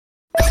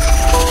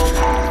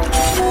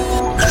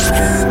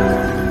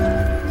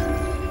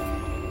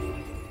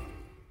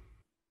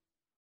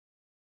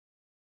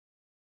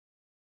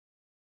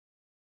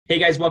Hey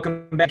guys,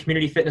 welcome back to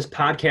Community Fitness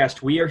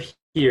Podcast. We are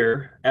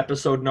here,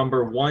 episode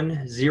number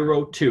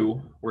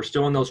 102. We're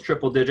still in those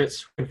triple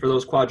digits and for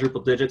those quadruple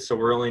digits, so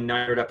we're only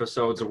 900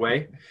 episodes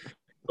away.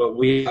 But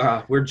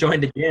we're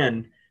joined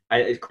again.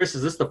 Chris,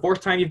 is this the fourth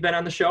time you've been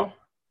on the show?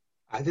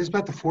 This is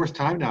about the fourth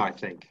time now, I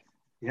think.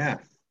 Yeah.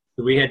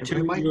 We had two,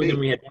 It might and then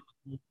we be. had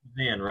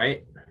Suzanne,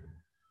 right?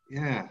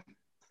 Yeah.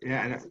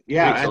 Yeah. Great.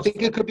 I So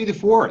think it could be the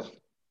fourth.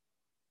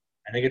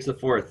 I think it's the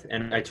fourth.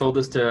 And I told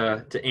this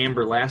to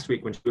Amber last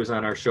week when she was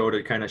on our show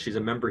she's a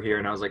member here.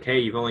 And I was like, hey,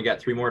 you've only got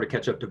three more to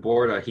catch up to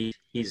Borda.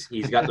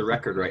 He's got the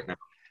record right now.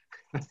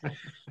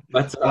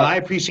 But Well, I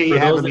appreciate you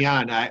for those having me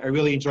on. I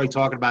really enjoy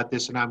talking about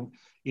this, and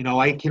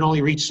I can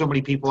only reach so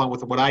many people on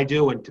with what I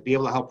do, and to be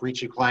able to help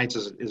reach your clients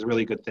is a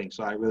really good thing.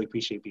 So I really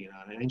appreciate being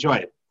on and enjoy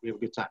it. We have a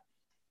good time.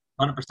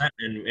 100%,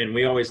 and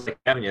we always like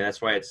having you.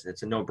 That's why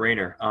it's a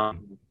no-brainer.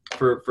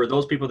 For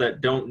those people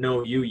that don't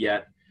know you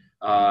yet,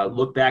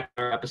 look back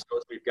at our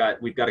episodes.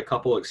 We've got a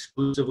couple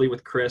exclusively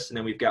with Chris, and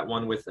then we've got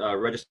one with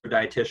registered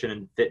dietitian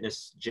and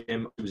fitness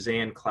gym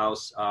Suzanne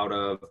Klaus out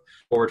of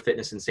Forward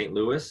Fitness in St.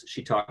 Louis.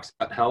 She talks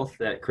about health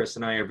that Chris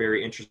and I are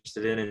very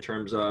interested in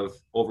terms of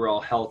overall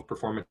health,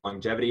 performance,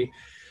 longevity.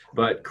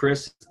 But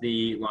Chris is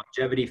the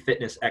longevity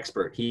fitness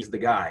expert. He's the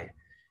guy.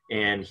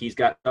 And he's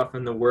got stuff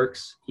in the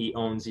works. He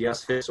owns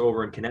Yes Fits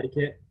over in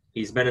Connecticut.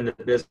 He's been in the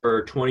business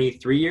for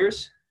 23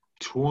 years.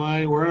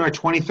 We're in our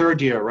 23rd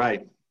year,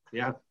 right?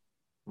 Yeah.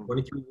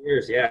 23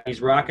 years, yeah.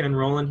 He's rocking and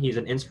rolling. He's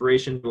an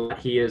inspiration.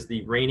 He is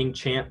the reigning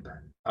champ,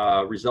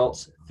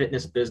 results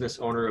fitness business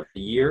owner of the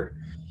year.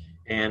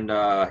 And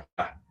the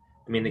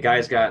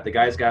guy's got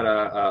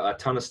a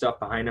ton of stuff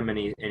behind him, and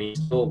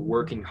he's still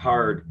working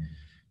hard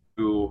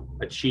to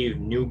achieve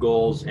new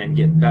goals and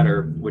get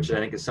better, which I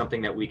think is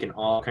something that we can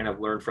all kind of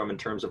learn from in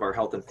terms of our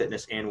health and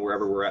fitness and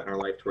wherever we're at in our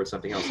life towards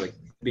something else. Like,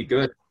 be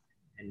good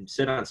and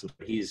sit on some.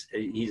 He's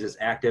as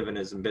active and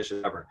as ambitious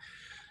as ever.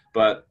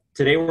 But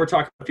today we're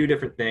talking a few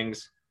different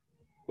things.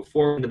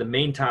 Before into the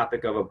main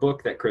topic of a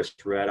book that Chris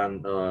read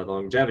on the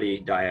longevity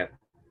diet,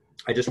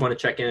 I just want to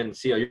check in and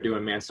see how you're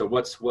doing, man. So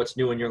what's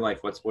new in your life?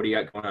 What do you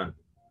got going on?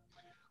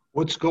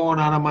 What's going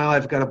on in my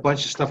life? Got a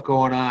bunch of stuff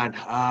going on.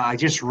 I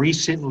just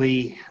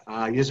recently,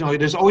 there's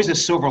always a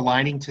silver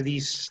lining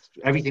to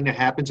everything that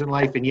happens in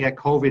life. And yeah,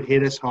 COVID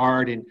hit us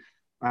hard and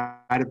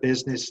out of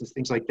business and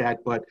things like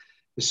that. But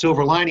the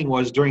silver lining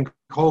was during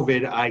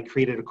COVID, I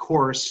created a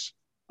course,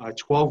 a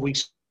 12-week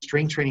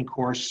strength training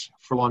course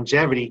for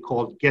longevity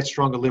called Get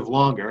Stronger, Live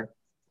Longer.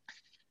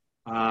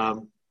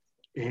 And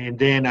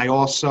then I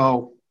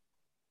also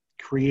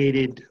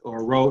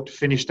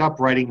finished up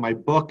writing my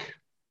book,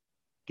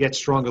 Get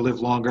Stronger,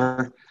 Live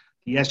Longer,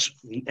 the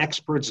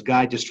Expert's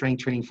Guide to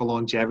Strength Training for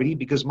Longevity,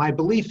 because my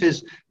belief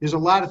is there's a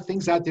lot of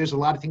things out there, there's a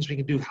lot of things we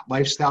can do,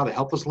 lifestyle, to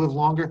help us live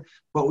longer,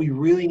 but we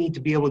really need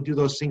to be able to do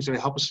those things that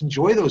help us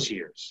enjoy those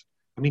years.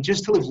 I mean,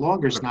 just to live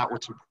longer is not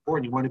what's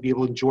important. You want to be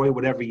able to enjoy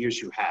whatever years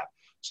you have.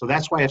 So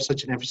that's why I have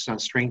such an emphasis on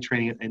strength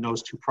training and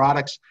those two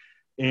products.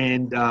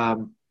 And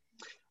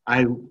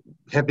I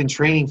have been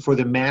training for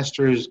the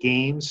Masters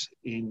Games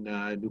in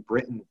New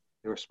Britain.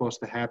 They were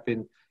supposed to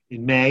happen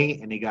in May,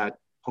 and they got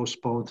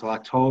postponed till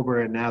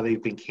October, and now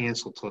they've been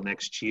canceled till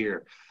next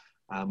year.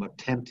 I'm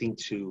attempting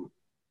to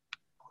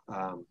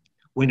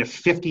win a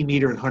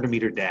 50-meter and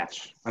 100-meter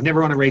dash. I've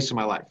never run a race in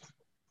my life,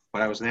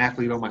 but I was an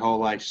athlete all my whole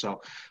life.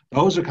 So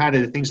those are kind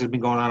of the things that have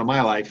been going on in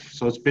my life.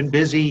 So it's been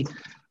busy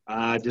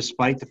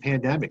despite the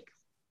pandemic.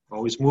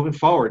 Always moving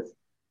forward.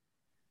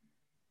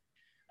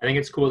 I think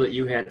it's cool that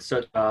you had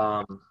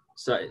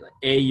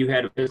you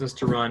had a business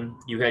to run,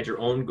 you had your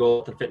own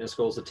goal, the fitness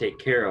goals to take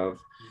care of,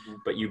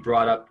 but you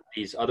brought up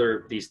these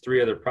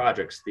three other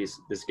projects,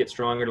 this Get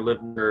Stronger to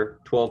Live Longer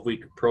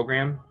 12-week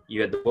program. You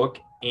had the book,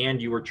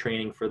 and you were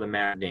training for the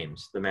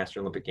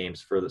Master Olympic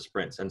Games for the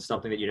sprints, and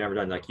something that you'd never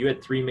done. Like, you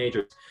had three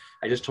majors.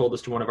 I just told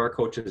this to one of our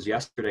coaches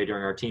yesterday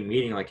during our team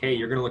meeting, like, hey,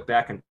 you're going to look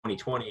back in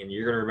 2020 and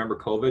you're going to remember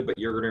COVID, but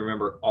you're going to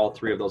remember all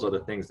three of those other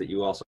things that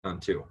you also done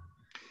too.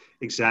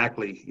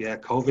 Exactly. Yeah,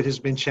 COVID has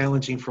been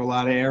challenging for a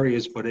lot of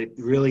areas, but it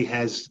really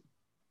has,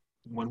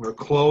 when we're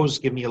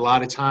closed, give me a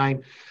lot of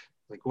time.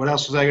 Like, what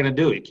else was I going to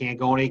do? You can't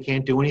go in, you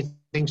can't do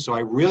anything. So I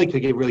really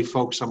could get really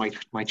focused on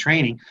my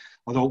training,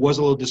 although it was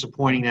a little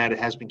disappointing that it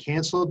has been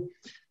canceled.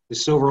 The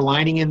silver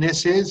lining in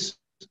this is,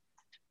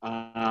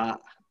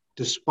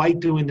 despite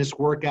doing this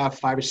workout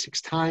 5 or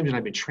 6 times, and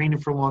I've been training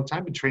for a long time,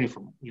 I've been training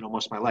for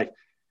most of my life,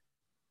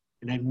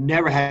 and I've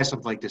never had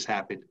something like this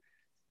happen.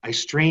 I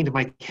strained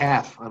my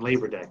calf on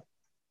Labor Day.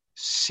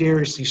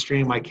 Seriously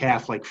strained my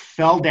calf, like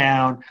fell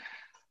down,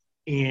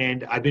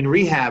 and I've been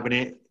rehabbing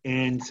it,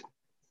 and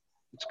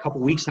it's a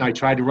couple weeks now. I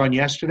tried to run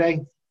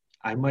yesterday.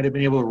 I might have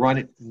been able to run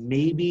it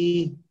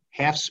maybe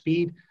half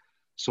speed.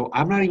 So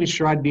I'm not even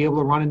sure I'd be able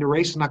to run in the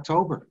race in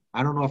October.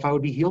 I don't know if I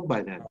would be healed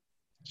by then.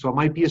 So it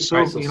might be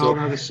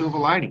another silver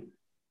lining.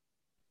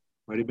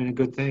 Might have been a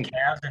good thing.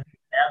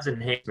 Calves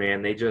and hips,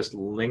 man, they just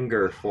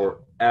linger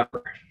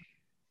forever.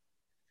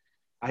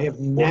 I have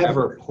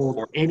never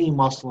pulled any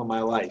muscle in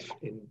my life,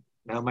 and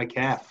now my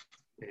calf.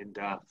 And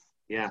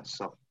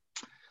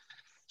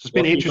So it's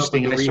been Well, keep up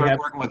with interesting. the And I started rehab.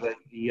 working with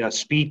the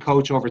speed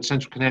coach over at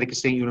Central Connecticut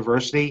State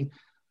University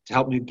to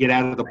help me get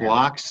out of the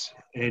blocks.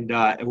 And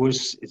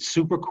it's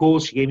super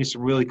cool. She gave me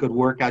some really good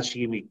workouts.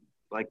 She gave me,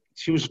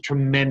 she was a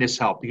tremendous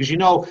help because,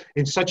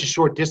 in such a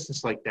short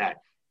distance like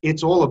that,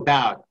 it's all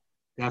about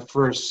that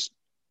first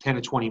 10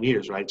 or 20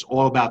 meters, right? It's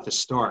all about the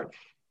start.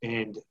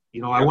 And,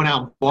 I went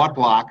out and bought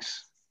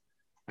blocks.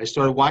 I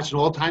started watching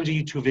all kinds of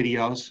YouTube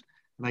videos,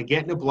 and I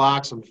get in the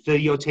blocks. I'm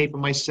videotaping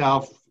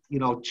myself,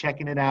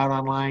 checking it out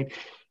online.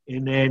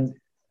 And then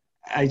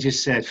I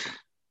just said,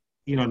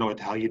 you don't know what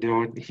the hell you're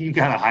doing. You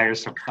got to hire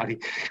somebody.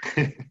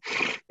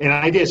 And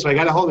I did. So I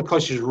got a hold of the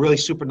coach. She's really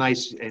super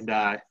nice. And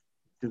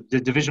the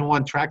Division I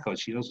track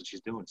coach, she knows what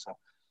she's doing. So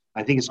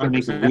I think it's going to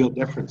make a real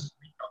difference.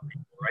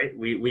 Right?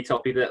 We tell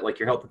people that, like,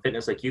 your health and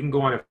fitness, like, you can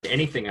go on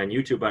anything on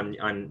YouTube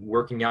on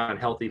working out and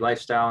healthy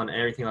lifestyle and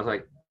everything else,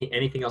 like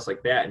anything else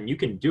like that. And you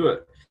can do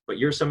it, but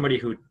you're somebody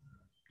who,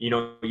 you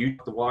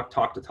have to walk,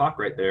 talk to talk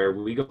right there.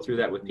 We go through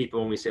that with people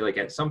when we say, like,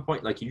 at some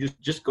point, like, you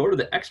just go to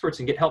the experts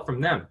and get help from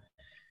them.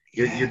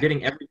 You're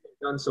getting everything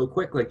done so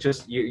quick. Like,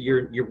 just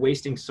you're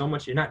wasting so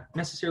much. You're not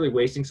necessarily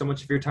wasting so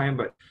much of your time,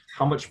 but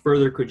how much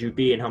further could you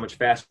be and how much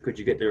faster could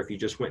you get there if you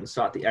just went and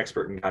sought the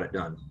expert and got it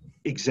done?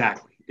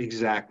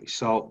 Exactly.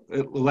 So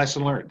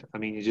lesson learned. I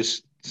mean,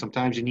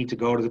 sometimes you need to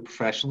go to the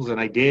professionals,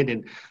 and I did.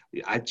 And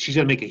she's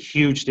going to make a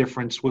huge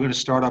difference. We're going to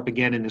start up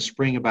again in the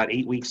spring, about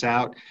 8 weeks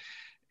out.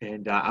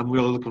 And I'm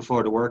really looking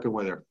forward to working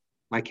with her.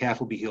 My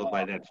calf will be healed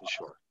by then for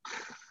sure.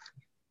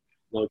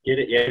 Well, get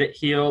it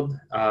healed.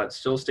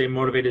 Still stay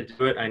motivated to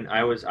do it. And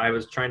I was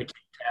trying to keep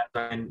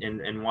tabs on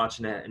and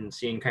watching it and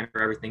seeing kind of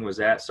where everything was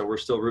at. So we're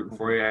still rooting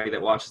for you. Everybody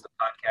that watches the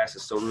podcast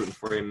is still rooting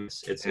for you.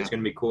 It's going to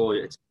be cool.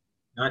 It's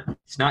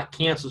not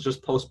canceled. It's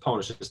just postponed.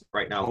 It's just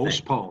right now.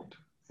 Postponed.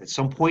 At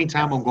some point in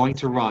time, I'm going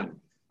to run.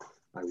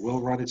 I will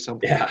run at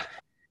some point.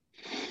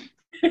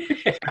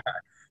 Yeah.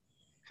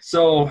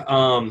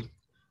 So,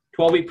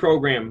 12-week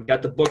program,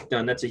 got the book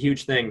done. That's a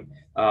huge thing.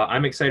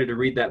 I'm excited to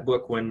read that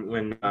book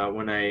when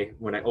I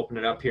open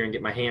it up here and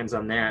get my hands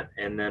on that.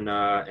 And then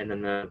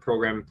the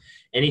program.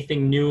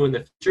 Anything new in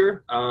the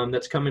future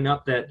that's coming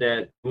up that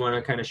you want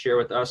to kind of share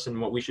with us and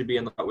what we should be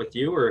in the with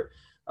you, or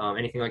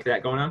anything like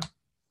that going on?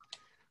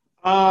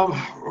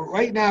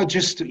 Right now,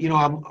 just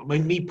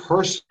me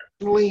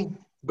personally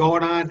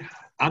going on.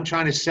 I'm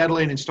trying to settle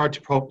in and start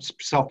to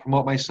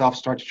self-promote myself.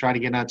 Start to try to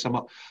get on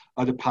some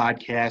other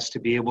podcasts to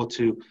be able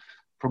to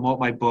promote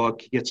my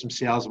book, get some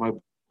sales of my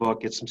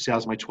book, get some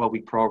sales of my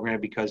 12-week program,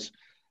 because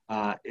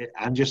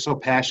I'm just so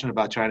passionate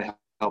about trying to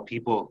help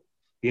people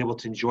be able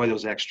to enjoy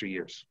those extra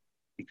years,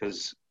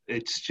 because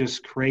it's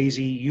just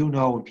crazy.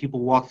 When people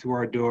walk through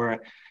our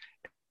door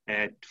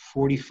at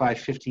 45,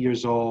 50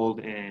 years old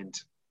and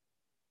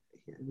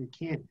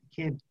they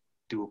can't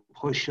do a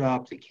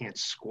push-up, they can't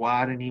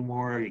squat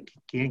anymore,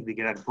 they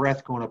get out of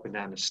breath going up and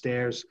down the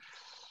stairs.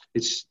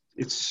 It's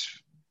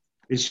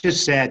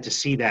just sad to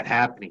see that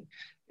happening.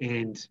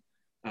 And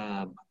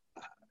I'm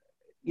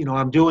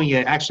doing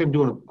it. Actually,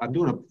 I'm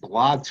doing a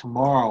blog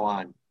tomorrow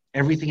on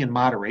everything in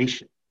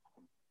moderation.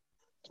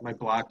 It's my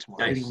blog tomorrow.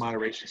 Nice. Everything in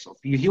moderation. So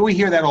we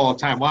hear that all the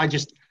time. Well,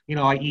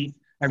 I eat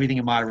everything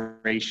in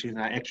moderation.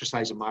 I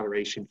exercise in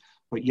moderation,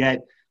 but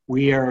yet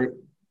we are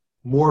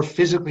more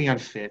physically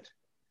unfit.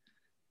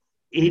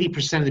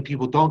 80% of the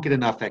people don't get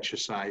enough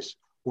exercise.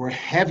 We're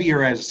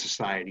heavier as a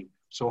society.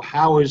 So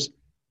how is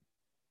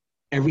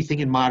everything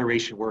in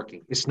moderation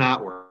working? It's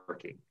not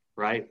working,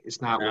 right?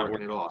 It's not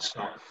working at all.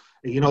 So,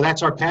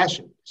 that's our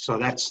passion. So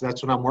that's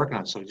what I'm working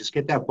on. So just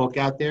get that book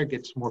out there,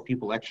 get some more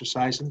people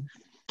exercising,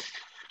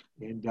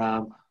 and,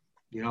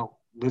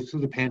 live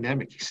through the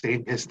pandemic, stay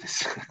in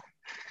business.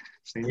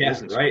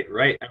 Business.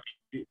 Right. I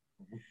mean,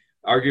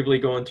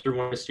 arguably going through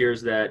one of those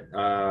years that,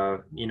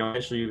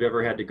 eventually you've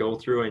ever had to go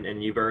through,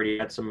 and you've already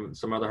had some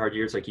other hard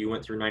years. Like, you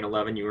went through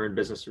 9/11, you were in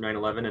business through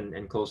 9/11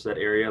 and close to that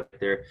area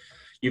there.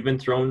 You've been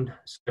thrown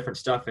different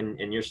stuff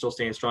and you're still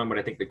staying strong. But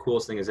I think the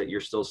coolest thing is that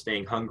you're still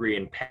staying hungry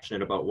and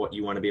passionate about what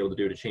you want to be able to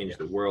do to change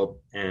the world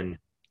and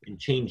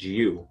change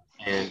you.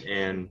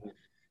 And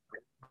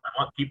I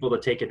want people to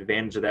take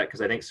advantage of that,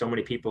 because I think so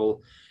many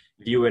people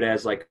view it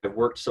as like, I've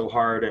worked so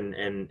hard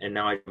and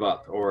now I give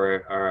up,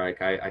 or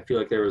like I feel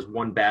like there was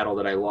one battle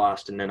that I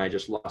lost and then I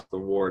just lost the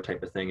war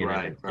type of thing. And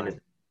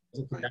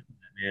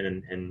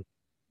and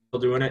still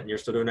doing it, and you're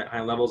still doing it at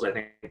high levels. I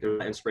think there's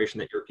an inspiration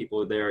that your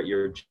people there at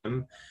your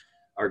gym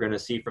are going to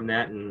see from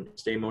that and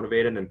stay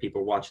motivated, and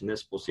people watching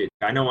this will see it.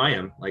 I know I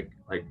am like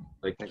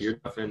you're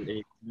tough and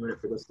you're doing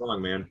it for this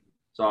long, man.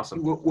 It's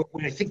awesome.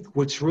 I think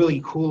what's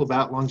really cool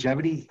about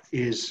longevity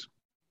is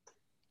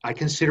I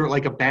consider it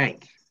like a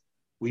bank.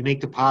 We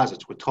make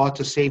deposits. We're taught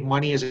to save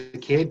money as a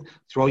kid,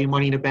 throw your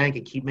money in a bank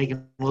and keep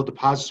making little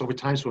deposits over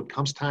time. So when it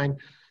comes time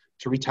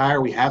to retire,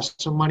 we have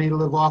some money to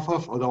live off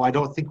of, although I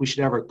don't think we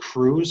should ever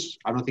cruise.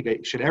 I don't think I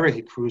should ever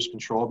hit cruise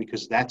control,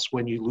 because that's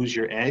when you lose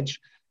your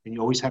edge, and you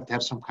always have to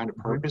have some kind of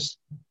purpose.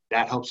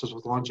 That helps us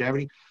with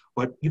longevity.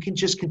 But you can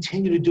just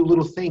continue to do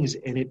little things,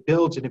 and it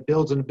builds and it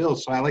builds and it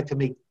builds. So I like to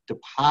make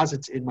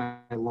deposits in my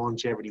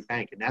longevity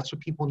bank, and that's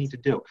what people need to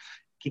do.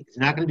 He's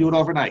not going to do it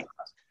overnight.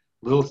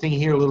 Little thing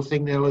here, a little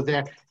thing there, a little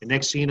there. And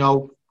next thing you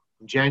know,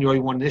 from January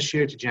 1 this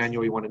year to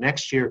January 1 of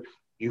next year,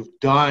 you've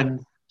done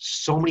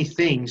so many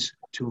things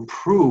to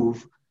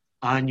improve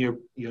on your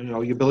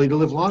ability to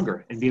live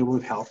longer and be able to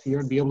live healthier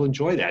and be able to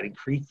enjoy that,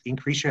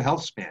 increase your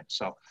health span.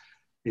 So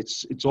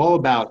it's all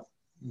about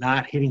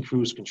not hitting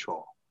cruise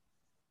control.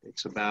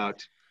 It's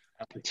about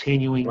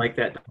continuing like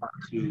that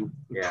to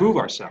improve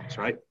ourselves,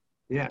 right?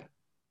 Yeah.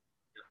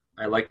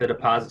 I like the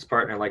deposits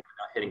part, and I like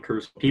not hitting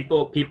cruise.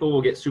 People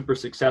will get super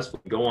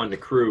successful, go on the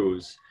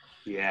cruise.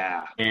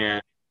 Yeah.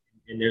 And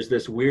there's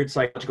this weird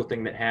psychological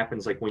thing that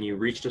happens, like when you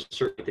reach a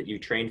certain that you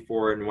trained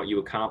for and what you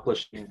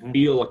accomplish, you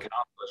feel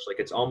accomplished. Like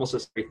it's almost a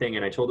scary thing.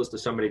 And I told this to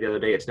somebody the other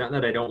day. It's not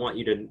that I don't want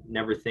you to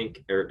never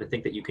think or to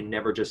think that you can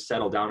never just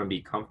settle down and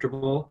be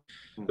comfortable,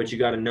 but you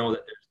got to know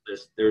that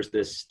there's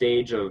this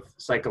stage of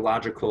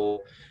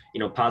psychological,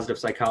 positive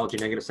psychology,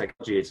 negative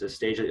psychology. It's a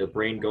stage that the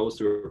brain goes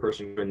through a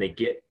person when they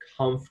get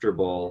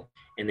comfortable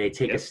and they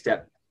take a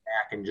step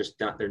back and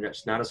they're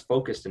just not as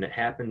focused, and it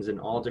happens in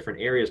all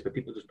different areas, but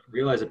people just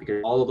realize it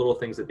because all the little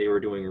things that they were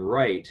doing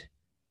right,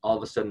 all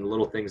of a sudden the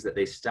little things that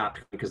they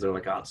stopped because they're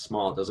like, oh, it's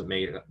small, it doesn't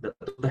make it.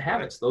 The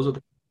habits, those are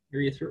the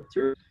carry you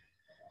through.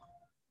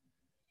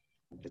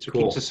 It's what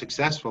keeps us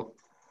successful.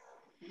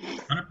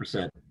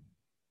 100%.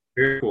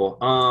 Very cool.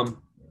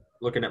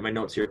 Looking at my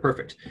notes here.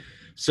 Perfect.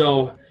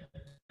 So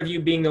you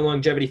being the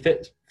longevity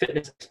fitness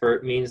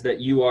expert means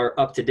that you are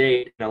up to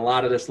date in a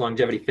lot of this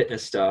longevity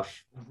fitness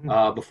stuff.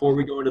 Before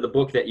we go into the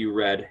book that you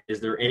read, is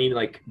there any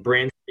like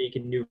brand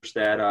spanking news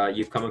that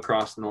you've come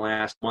across in the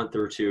last month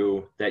or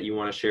two that you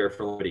want to share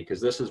for longevity? Because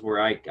this is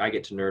where I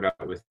get to nerd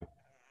out with.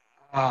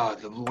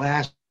 The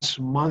last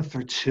month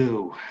or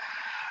two.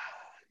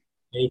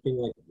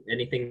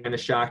 Anything kind of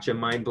shocked you,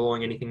 mind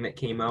blowing? Anything that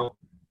came out?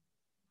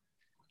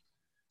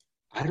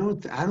 I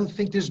don't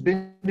think there's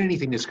been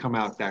anything that's come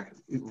out that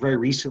very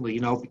recently,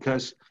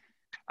 because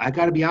I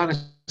got to be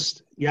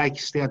honest. Yeah, I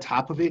stay on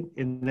top of it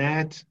in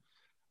that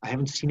I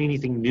haven't seen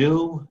anything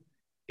new.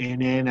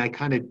 And then I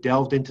kind of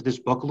delved into this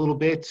book a little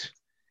bit,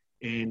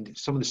 and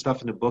some of the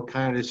stuff in the book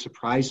kind of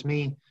surprised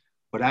me.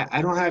 But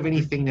I don't have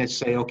anything that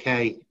say,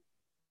 okay,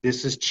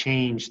 this has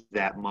changed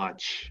that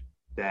much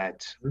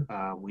that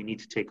we need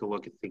to take a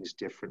look at things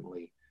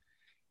differently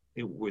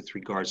with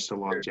regards to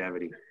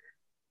longevity.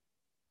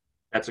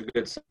 That's a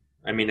good sign.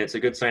 I mean, it's a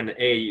good sign that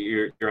A,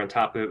 you're on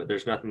top of it, but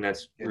there's nothing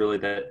that's really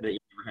that you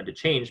ever had to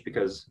change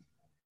because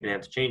you didn't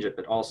have to change it.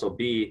 But also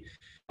B,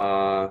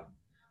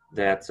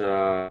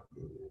 that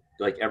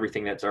like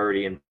everything that's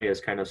already in play is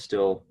kind of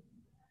still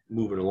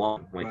moving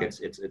along. Like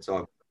it's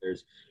all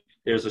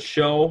there's a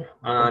show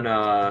on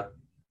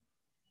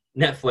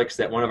Netflix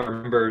that one of our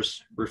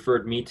members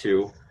referred me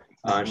to.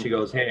 She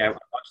goes, "Hey, I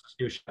watched this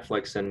new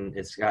Netflix, and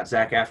it's got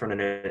Zac Efron in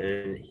it,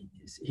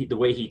 and the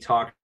way he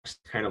talks,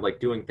 kind of like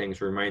doing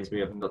things, reminds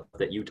me of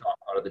that you talk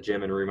out of the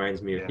gym, and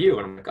reminds me of you."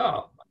 And I'm like,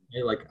 "Oh,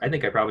 like I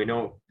think I probably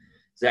know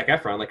Zac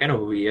Efron. Like I know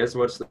who he is.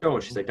 What's the show?"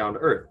 And she's like, "Down to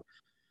Earth."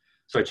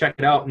 So I checked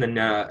it out, and then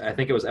I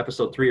think it was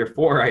episode 3 or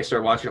 4. I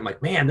started watching. I'm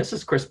like, "Man, this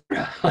is Chris."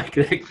 like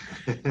this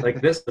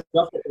the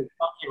stuff that they're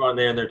talking about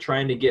there, and they're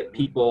trying to get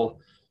people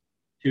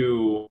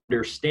to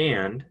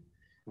understand.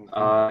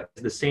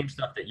 The same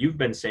stuff that you've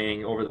been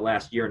saying over the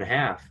last year and a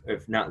half,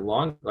 if not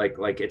long.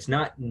 Like it's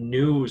not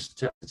news.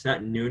 It's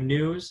not new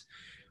news.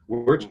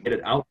 We're to get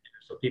it out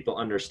there so people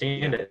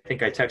understand it. I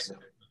think I texted,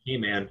 "Hey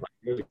man,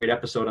 it was a great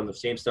episode on the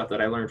same stuff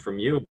that I learned from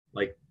you,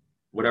 like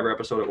whatever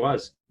episode it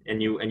was."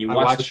 And you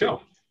watched the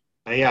show.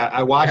 Yeah,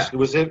 I watched.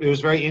 Yeah. It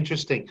was very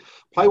interesting.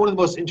 Probably one of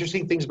the most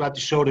interesting things about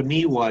the show to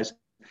me was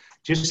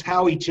just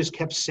how he just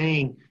kept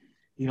saying,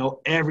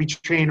 every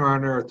trainer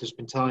on earth has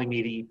been telling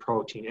me to eat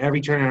protein.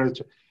 Every trainer on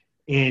earth.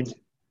 And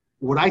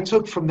what I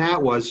took from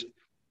that was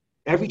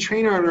every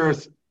trainer on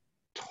earth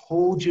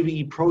told you to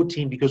eat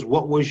protein because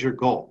what was your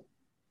goal?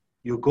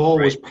 Your goal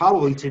was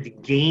probably to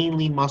gain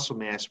lean muscle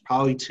mass,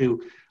 probably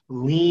to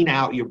lean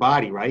out your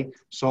body, right?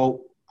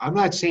 So I'm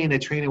not saying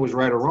that trainer was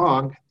right or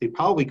wrong. They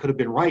probably could have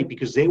been right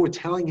because they were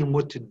telling him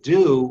what to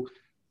do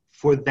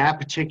for that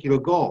particular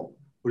goal.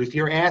 But if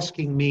you're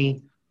asking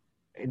me,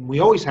 and we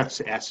always have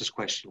to ask this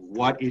question,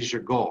 what is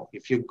your goal?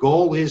 If your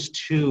goal is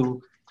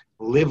to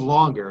live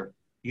longer,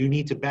 you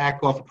need to back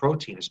off of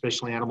protein,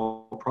 especially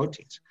animal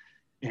proteins.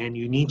 And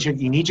you need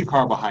your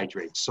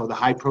carbohydrates. So the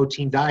high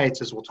protein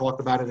diets, as we'll talk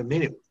about in a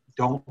minute,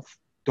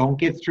 don't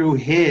get through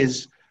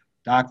his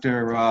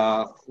Dr.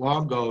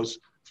 Longo's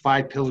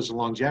 5 pillars of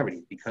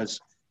longevity because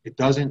it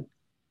doesn't.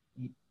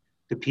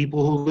 The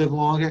people who live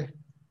longer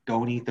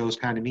don't eat those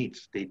kind of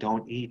meats. They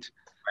don't eat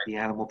the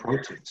animal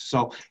proteins.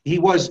 So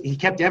he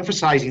kept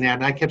emphasizing that,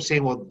 and I kept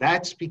saying, well,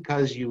 that's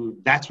because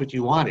that's what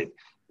you wanted.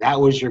 That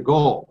was your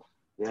goal.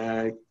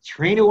 The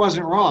trainer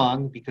wasn't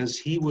wrong because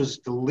he was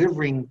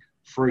delivering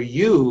for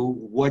you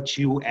what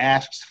you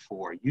asked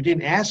for. You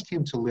didn't ask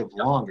him to live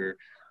longer.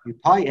 You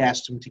probably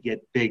asked him to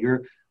get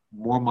bigger,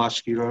 more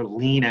muscular,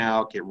 lean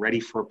out, get ready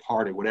for a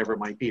party, whatever it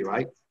might be,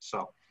 right?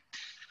 So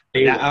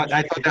I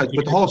thought that,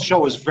 but the whole show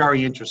was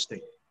very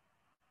interesting.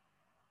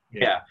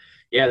 Yeah.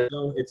 Yeah,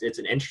 so it's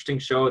an interesting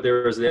show.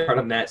 There was the part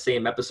on that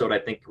same episode, I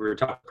think we were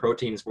talking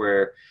proteins,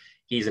 where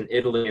he's in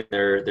Italy and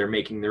they're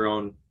making their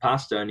own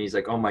pasta, and he's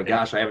like, "Oh my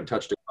gosh, I haven't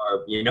touched a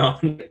carb."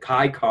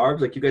 High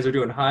carbs, like you guys are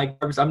doing high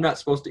carbs. I'm not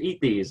supposed to eat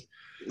these,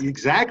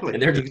 Exactly.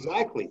 and they're just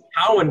Exactly.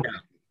 powering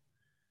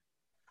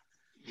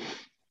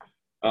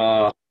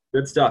down.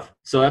 Good stuff.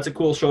 So that's a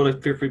cool show to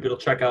feel free to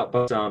check out.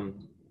 But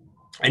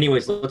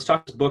anyways, let's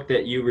talk this book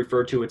that you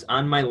referred to. It's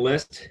on my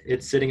list.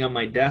 It's sitting on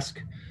my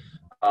desk.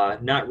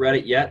 Not read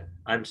it yet.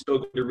 I'm still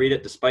going to read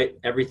it despite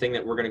everything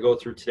that we're going to go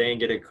through today and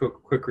get a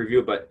quick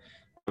review. But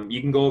you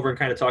can go over and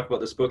kind of talk about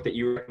this book that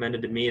you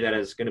recommended to me that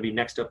is going to be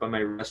next up on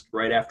my list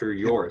right after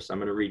yours. I'm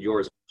going to read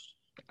yours.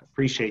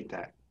 Appreciate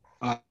that.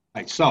 All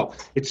right, so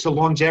it's the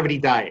longevity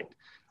diet.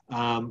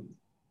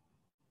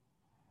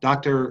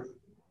 Dr.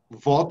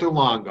 Walter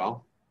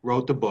Longo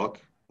wrote the book.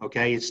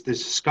 Okay, it's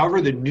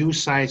discover the new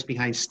science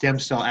behind stem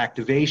cell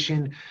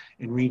activation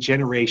and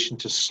regeneration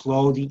to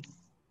slow the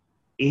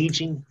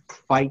aging,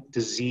 fight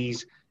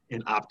disease,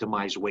 and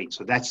optimize weight.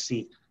 So that's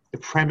the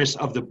premise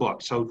of the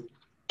book. So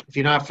if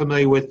you're not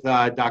familiar with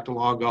Dr.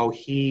 Longo,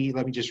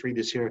 let me just read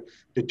this here,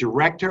 the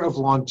director of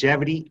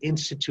Longevity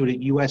Institute at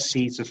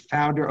USC, is the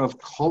founder of the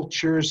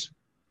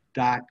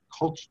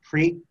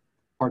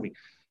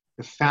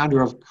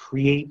founder of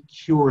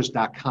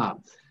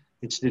CreateCures.com.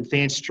 It's an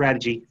advanced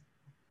strategy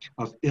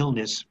of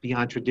illness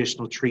beyond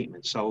traditional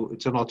treatment. So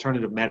it's an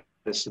alternative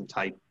medicine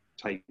type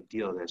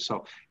deal there.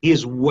 So he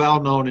is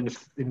well known in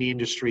the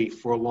industry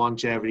for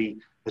longevity,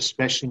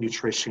 especially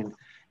nutrition.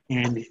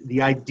 And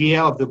the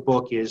idea of the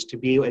book is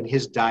and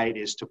his diet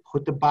is to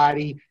put the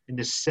body and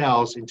the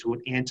cells into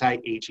an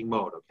anti-aging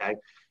mode, okay?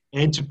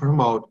 And to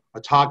promote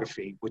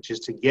autophagy, which is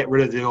to get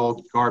rid of the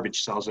old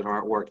garbage cells that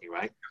aren't working,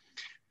 right?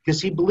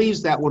 Because he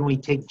believes that when we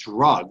take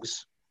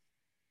drugs,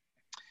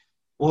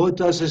 all it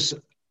does is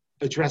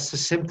address the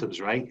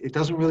symptoms, right? It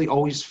doesn't really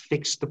always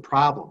fix the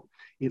problem.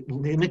 It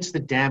limits the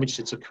damage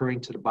that's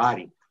occurring to the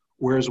body.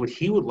 Whereas what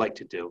he would like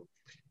to do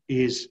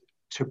is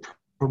to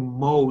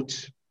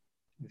promote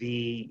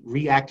the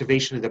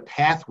reactivation of the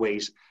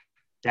pathways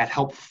that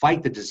help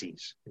fight the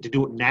disease, and to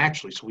do it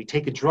naturally. So we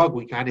take a drug,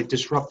 we kind of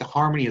disrupt the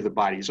harmony of the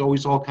body. There's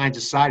always all kinds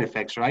of side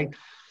effects, right?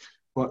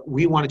 But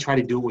we want to try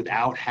to do it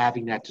without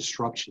having that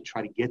disruption,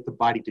 try to get the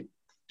body to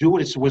do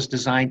what it was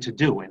designed to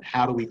do. And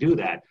how do we do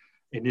that?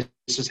 And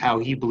this is how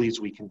he believes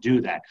we can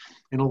do that.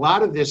 And a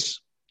lot of this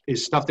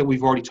is stuff that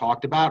we've already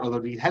talked about,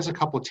 although he has a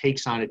couple of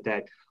takes on it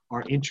that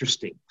are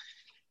interesting.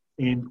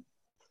 And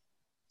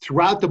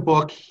throughout the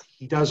book,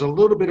 he does a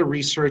little bit of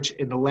research.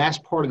 In the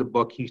last part of the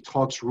book, he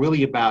talks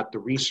really about the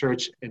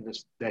research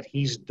that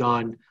he's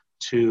done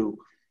to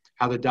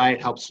how the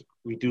diet helps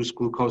reduce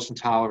glucose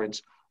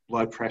intolerance,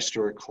 blood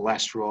pressure,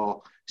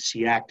 cholesterol,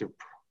 C-active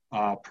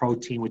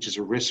protein, which is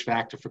a risk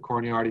factor for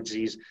coronary artery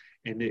disease,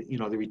 and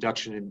the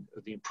reduction in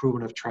the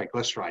improvement of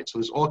triglycerides. So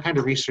there's all kinds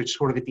of research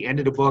sort of at the end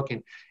of the book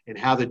and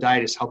how the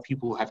diet has helped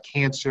people who have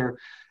cancer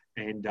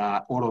and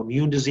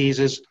autoimmune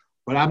diseases.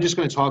 But I'm just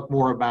going to talk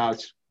more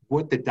about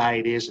what the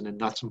diet is and the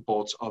nuts and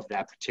bolts of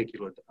that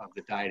particular of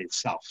the diet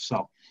itself.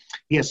 So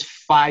he has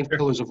 5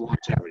 pillars of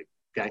longevity,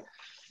 okay?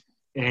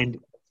 And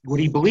what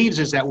he believes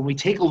is that when we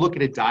take a look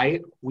at a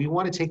diet, we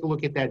want to take a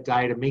look at that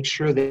diet and make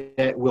sure that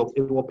it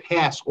will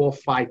pass all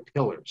 5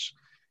 pillars.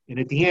 And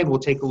at the end, we'll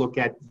take a look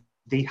at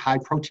the high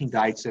protein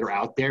diets that are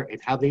out there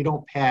and how they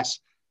don't pass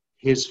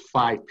his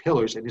 5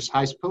 pillars. And his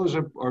 5 pillars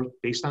are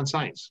based on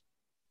science.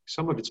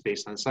 Some of it's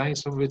based on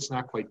science, some of it's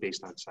not quite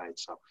based on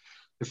science. So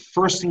the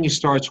first thing he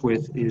starts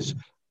with is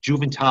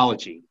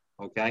juventology,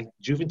 okay?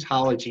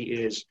 Juventology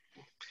is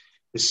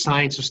the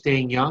science of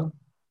staying young.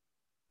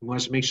 He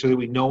wants to make sure that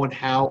we know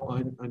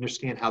and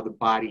understand how the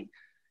body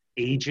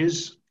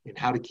ages and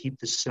how to keep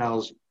the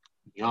cells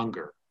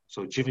younger.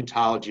 So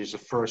juventology is the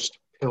first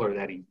pillar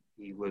that he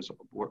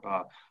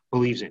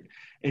believes in.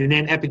 And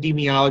then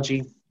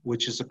epidemiology,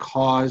 which is the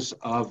cause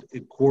of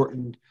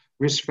important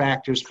risk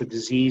factors for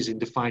disease in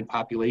defined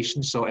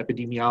populations. So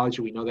epidemiology,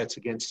 we know that's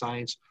against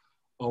science,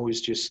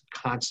 always just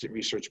constant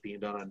research being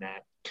done on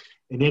that.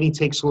 And then he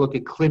takes a look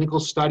at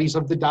clinical studies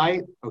of the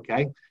diet,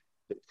 okay?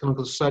 The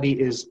clinical study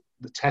is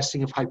the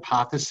testing of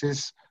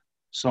hypothesis.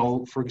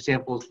 So, for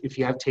example, if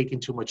you have taken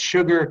too much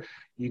sugar,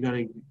 you're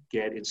going to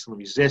get insulin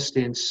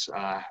resistance,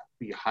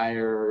 be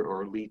higher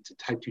or lead to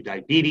type 2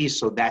 diabetes.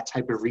 So that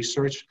type of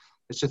research.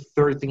 That's the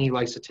third thing he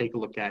likes to take a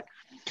look at.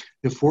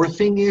 The fourth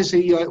thing is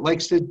he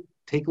likes to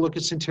take a look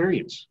at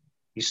centurions.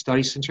 He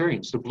studies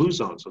centurions, the blue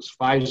zones. Those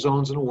 5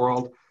 zones in the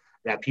world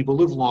that people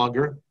live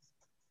longer.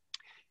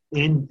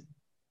 And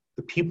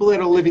the people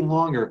that are living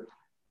longer,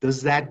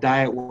 does that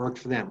diet work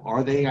for them?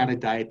 Are they on a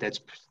diet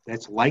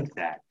that's like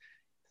that?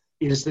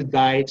 Is the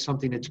diet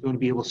something that's going to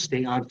be able to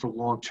stay on for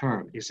long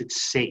term? Is it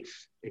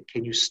safe? And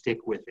can you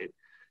stick with it?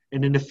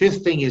 And then the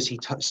fifth thing is he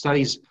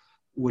studies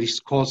what he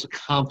calls the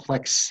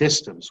complex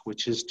systems,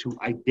 which is to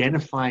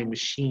identify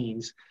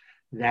machines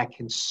that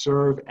can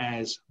serve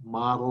as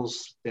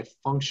models that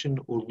function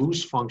or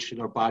lose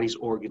function our body's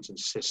organs and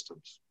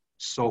systems.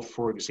 So,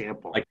 for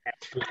example, Like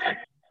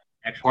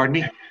pardon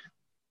me?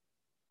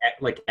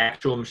 like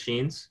actual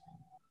machines?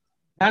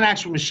 Not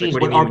actual machines,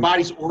 Like, what do but you our mean?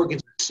 body's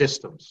organs and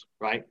systems,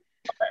 right?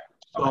 Okay.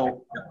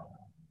 So,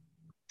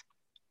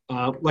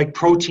 like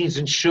proteins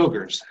and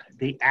sugars,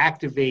 they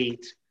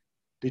activate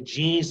the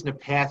genes and the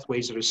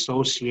pathways that are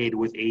associated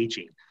with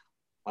aging,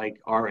 like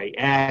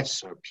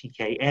RAS or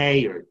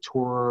PKA or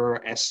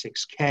TOR,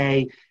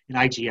 S6K, and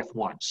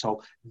IGF-1.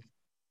 So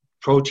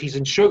proteins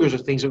and sugars are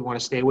things that we want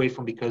to stay away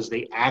from because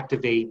they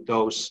activate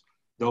those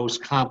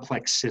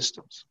complex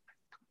systems.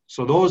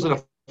 So those are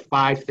the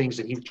 5 things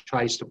that he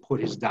tries to put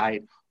his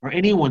diet or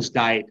anyone's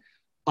diet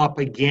up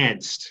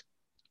against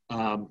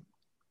to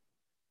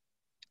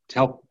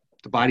help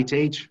the body to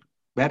age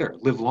better,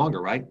 live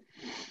longer, right?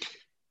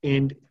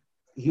 And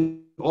he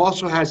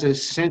also has a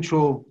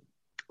central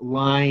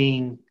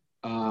lying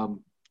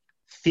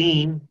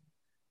theme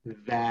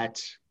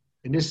that,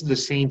 and this is the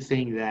same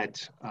thing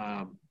that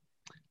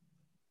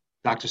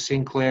Dr.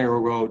 Sinclair, who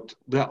wrote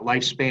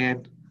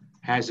Lifespan,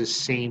 has the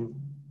same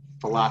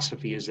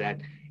philosophy, is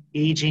that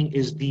aging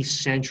is the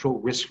central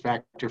risk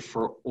factor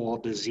for all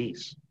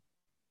disease.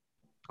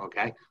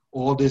 Okay?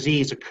 All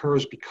disease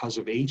occurs because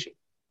of aging.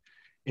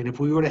 And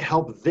if we were to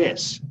help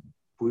this,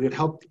 if we would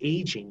help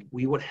aging,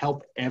 we would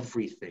help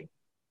everything.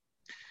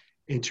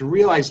 And to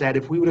realize that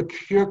if we were to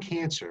cure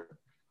cancer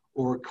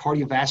or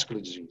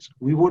cardiovascular disease,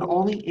 we would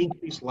only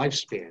increase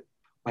lifespan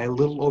by a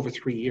little over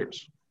 3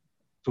 years.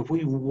 So if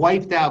we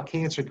wiped out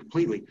cancer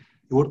completely,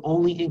 it would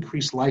only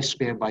increase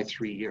lifespan by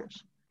 3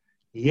 years.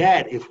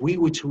 Yet, if we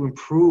were to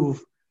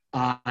improve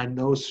on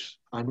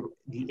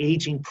the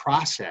aging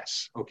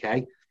process,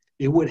 okay,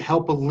 it would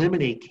help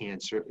eliminate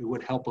cancer, it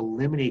would help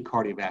eliminate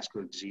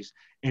cardiovascular disease,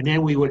 and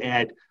then we would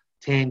add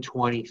 10,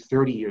 20,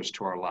 30 years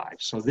to our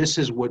lives. So this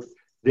is what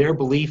their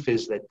belief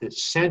is, that the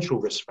central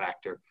risk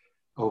factor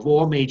of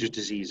all major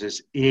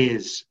diseases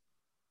is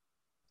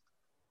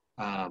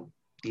the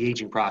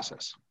aging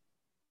process.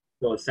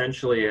 So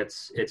essentially,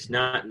 it's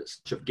not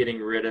such of getting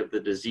rid of the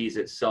disease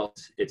itself.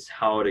 It's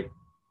how to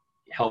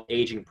help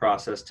aging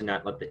process to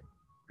not let the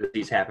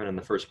disease happen in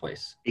the first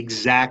place.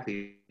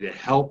 Exactly, to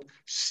help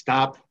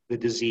stop the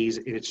disease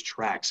in its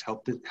tracks,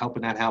 help it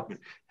not happen,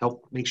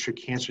 help make sure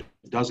cancer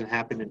doesn't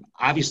happen. And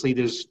obviously,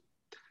 there's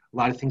a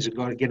lot of things that are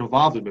going to get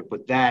involved in it,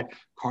 but that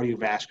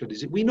cardiovascular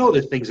disease, we know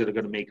the things that are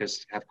going to make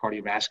us have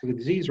cardiovascular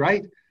disease,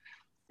 right?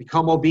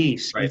 Become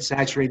obese, Right. eat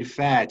saturated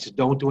fats,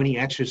 don't do any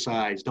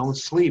exercise, don't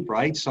sleep,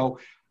 right? So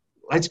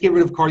let's get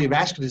rid of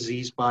cardiovascular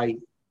disease by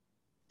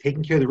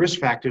taking care of the risk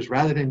factors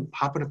rather than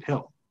popping a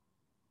pill,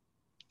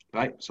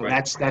 right? So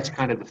Right. that's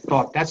kind of the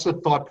thought. That's the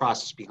thought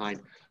process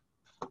behind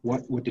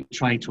what they're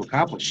trying to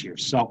accomplish here.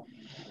 So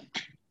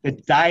the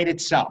diet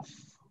itself,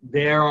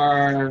 there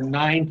are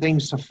 9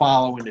 things to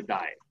follow in the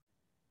diet.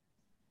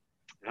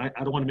 I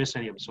don't want to miss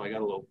any of them, so I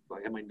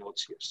have my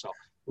notes here. So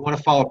we want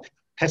to follow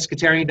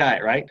pescatarian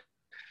diet, right?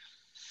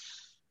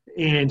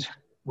 And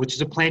which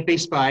is a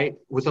plant-based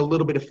diet with a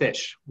little bit of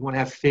fish. We want to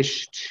have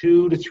fish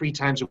 2 to 3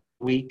 times a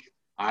week.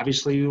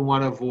 Obviously, we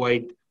want to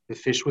avoid the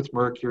fish with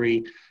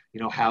mercury,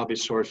 halibut,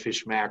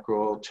 swordfish,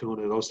 mackerel,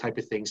 tuna, those type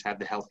of things have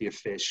the healthier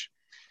fish.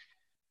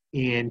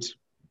 And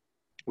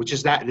which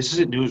is that, this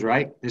isn't news,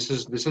 right? This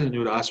isn't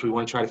new to us. We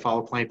want to try to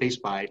follow a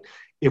plant-based diet.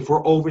 If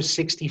we're over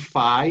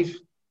 65,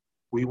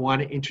 we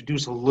want to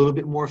introduce a little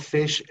bit more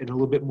fish and a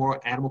little bit more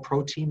animal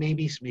protein,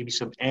 maybe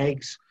some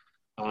eggs,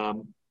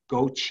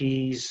 goat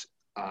cheese,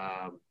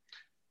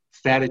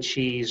 feta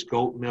cheese,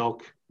 goat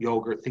milk,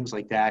 yogurt, things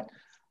like that.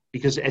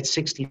 Because at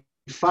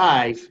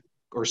 65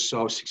 or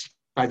so,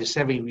 65 to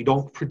 70, we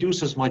don't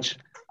produce as much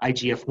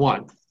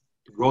IGF-1,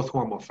 the growth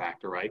hormone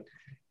factor, right?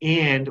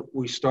 And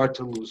we start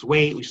to lose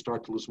weight, we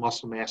start to lose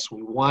muscle mass. So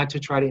we want to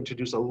try to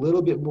introduce a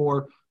little bit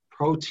more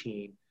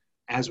protein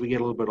as we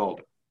get a little bit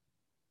older.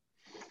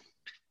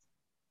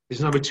 This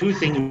number 2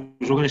 thing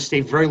is we're going to stay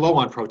very low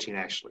on protein,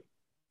 actually.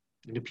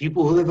 And the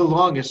people who live the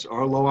longest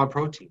are low on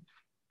protein.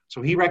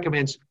 So he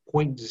recommends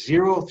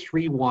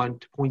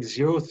 0.031 to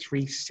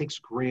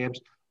 0.036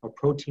 grams of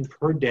protein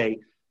per day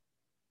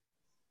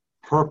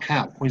per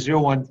pound.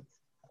 0.31 to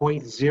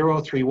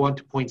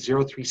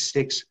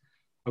 0.036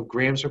 of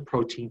grams of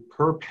protein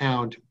per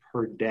pound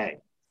per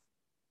day.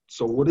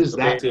 So what is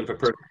that? Basically, if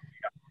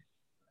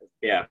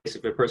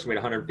a person weighed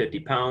 150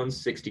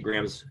 pounds, 60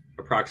 grams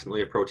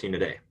approximately of protein a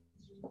day.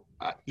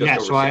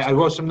 So I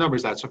wrote some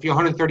numbers out. So if you're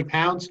 130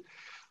 pounds,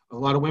 a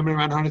lot of women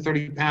around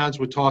 130 pounds,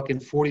 we're talking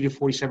 40 to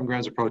 47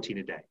 grams of protein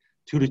a day.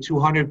 2 to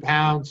 200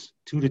 pounds,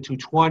 2 to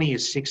 220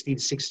 is 60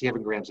 to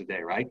 67 grams a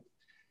day, right?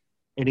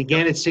 And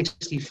again, at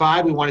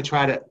 65, we want to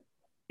try to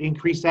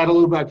increase that a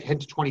little bit, 10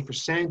 to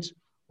 20%,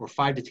 or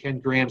 5 to 10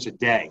 grams a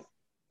day.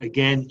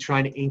 Again,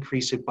 trying to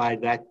increase it by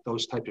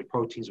those types of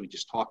proteins we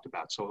just talked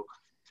about. So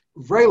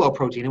very low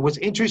protein. And what's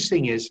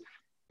interesting is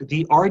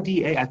the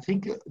RDA, I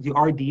think the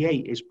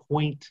RDA is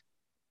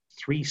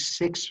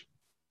 0.36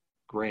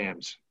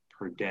 grams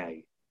per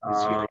day.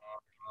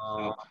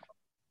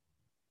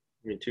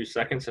 Give me 2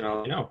 seconds and I'll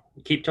let you know.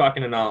 Keep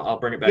talking and I'll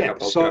bring it back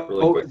up. So up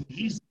really quick.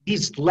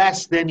 he's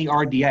less than the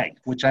RDA,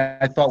 which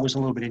I thought was a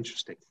little bit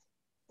interesting.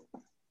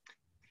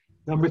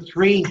 Number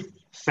 3,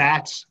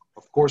 fats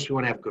Of course, we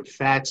want to have good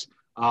fats,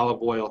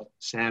 olive oil,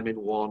 salmon,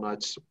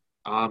 walnuts,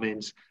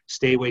 almonds.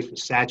 Stay away from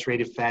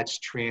saturated fats,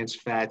 trans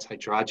fats,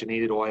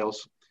 hydrogenated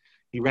oils.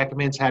 He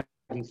recommends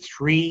having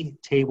 3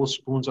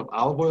 tablespoons of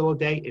olive oil a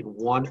day and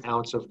 1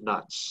 ounce of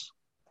nuts.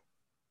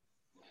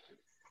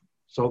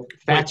 So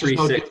fats is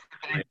no different.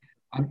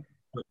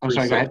 I'm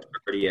sorry, go ahead.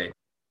 RDA.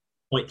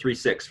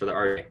 0.36 for the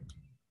RDA.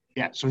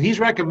 Yeah, so he's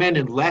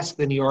recommending less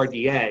than the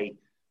RDA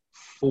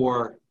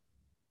for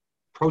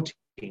protein.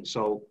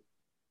 So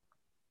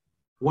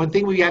one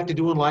thing we have to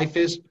do in life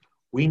is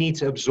we need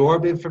to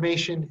absorb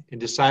information and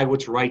decide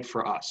what's right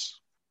for us.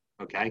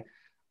 Okay,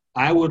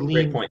 I would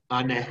lean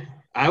on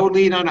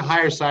the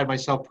higher side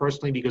myself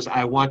personally because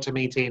I want to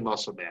maintain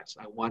muscle mass.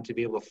 I want to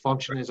be able to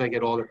function as I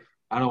get older.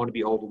 I don't want to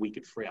be old, weak,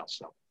 and frail.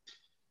 So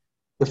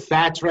the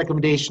fats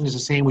recommendation is the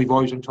same. We've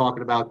always been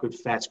talking about good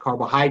fats.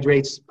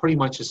 Carbohydrates, pretty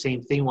much the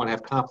same thing. We want to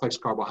have complex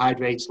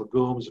carbohydrates,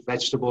 legumes,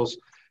 vegetables.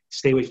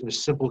 Stay away from the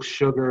simple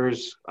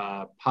sugars,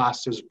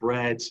 pastas,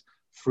 breads,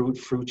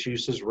 fruit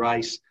juices,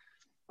 rice.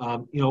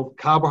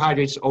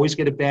 Carbohydrates always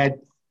get a bad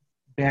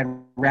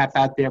rap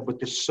out there, but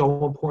they're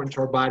so important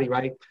to our body,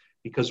 right?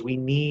 Because we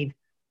need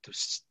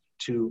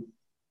to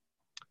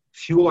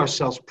fuel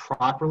ourselves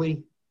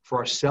properly for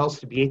our cells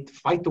to be able to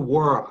fight the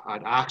war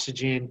on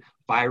oxygen,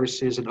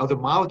 viruses, and other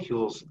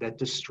molecules that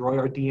destroy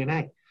our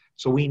DNA.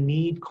 So we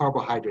need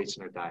carbohydrates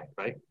in our diet,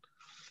 right?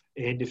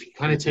 And if you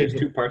kind of take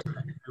two parts of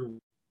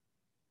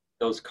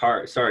those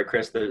carbs. Sorry,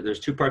 Chris. There's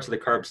 2 parts of the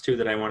carbs too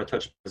that I want to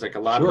touch. There's like a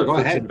lot of the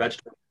fruits and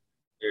vegetables.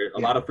 A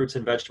lot of fruits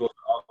and vegetables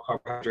are all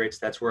carbohydrates.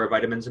 That's where our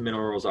vitamins and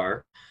minerals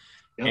are.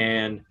 Yep.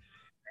 And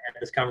I had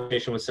this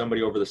conversation with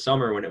somebody over the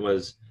summer when it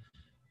was,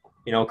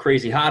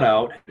 crazy hot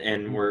out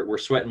and we're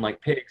sweating like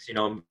pigs,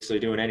 so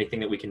doing anything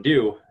that we can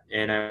do.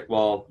 And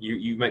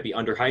you might be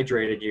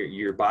underhydrated.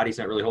 Your body's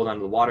not really holding on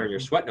to the water and you're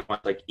sweating.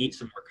 Like eat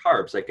some more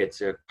carbs. Like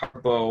it's a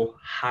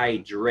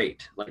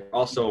carbohydrate. Like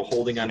also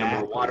holding on to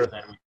more water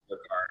than the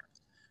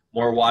carbs.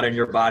 More water in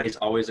your body is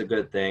always a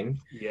good thing.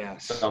 Yeah.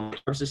 Some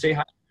carbs to stay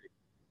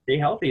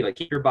healthy. Like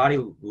keep your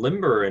body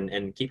limber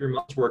and keep your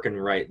muscles working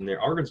right and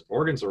their organs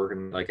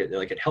working like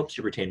it helps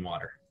you retain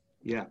water.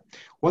 Yeah.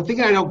 One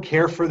thing I don't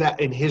care for that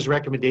in his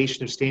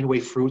recommendation of staying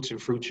away fruits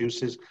and fruit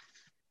juices.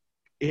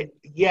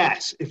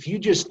 Yes, if you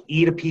just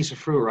eat a piece of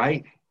fruit,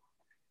 right?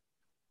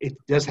 It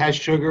does have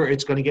sugar.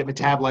 It's going to get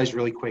metabolized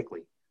really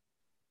quickly.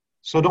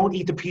 So don't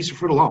eat the piece of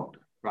fruit alone,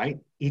 right?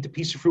 Eat the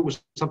piece of fruit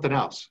with something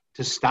else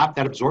to stop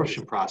that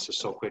absorption process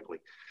so quickly.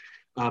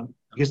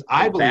 Because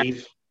I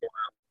believe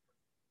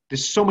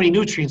there's so many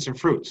nutrients in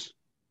fruits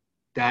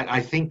that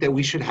I think that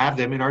we should have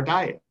them in our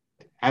diet.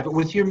 Have it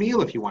with your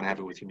meal if you want to have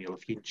it with your meal.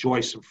 If you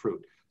enjoy some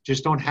fruit,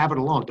 just don't have it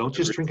alone. Don't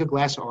just drink a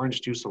glass of orange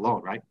juice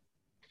alone, right?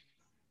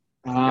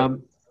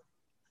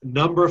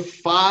 Number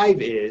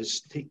 5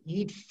 is to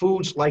eat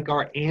foods like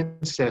our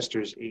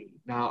ancestors ate.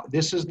 Now,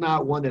 this is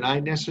not one that I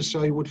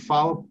necessarily would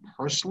follow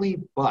personally,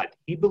 but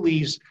he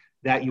believes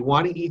that you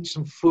want to eat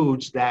some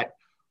foods that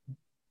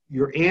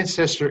your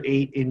ancestor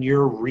ate in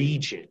your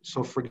region.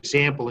 So, for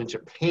example, in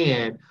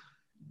Japan,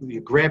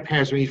 your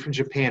grandparents may be from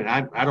Japan,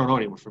 and I don't know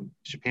anyone from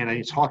Japan. I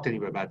didn't talk to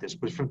anyone about this,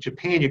 but from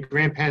Japan, your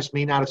grandparents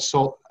may not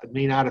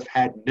have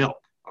had milk.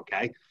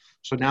 Okay,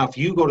 so now if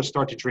you go to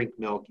start to drink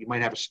milk, you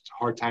might have a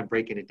hard time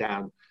breaking it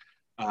down,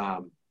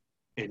 and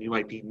you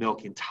might be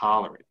milk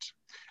intolerant.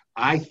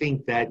 I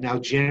think that now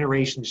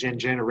generations and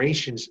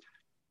generations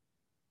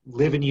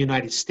live in the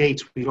United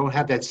States. We don't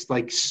have that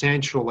like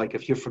central, like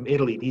if you're from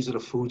Italy, these are the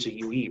foods that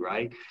you eat,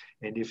 right?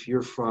 And if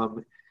you're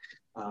from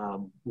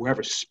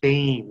wherever,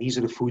 Spain, these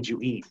are the foods you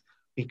eat.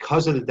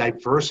 Because of the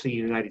diversity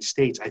in the United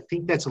States, I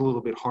think that's a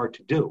little bit hard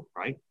to do,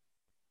 right?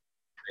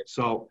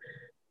 So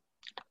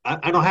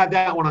I don't have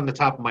that one on the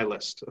top of my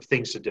list of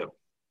things to do.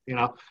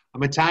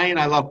 I'm Italian.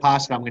 I love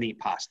pasta. I'm going to eat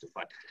pasta.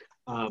 But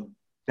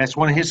that's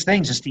one of his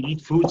things, is to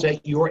eat foods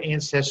that your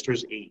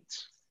ancestors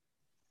ate.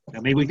 Now,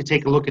 maybe we could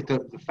take a look at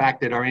the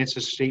fact that our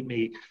ancestors ate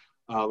maybe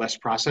less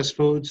processed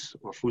foods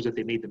or foods that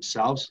they made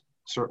themselves.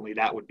 Certainly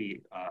that would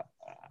be a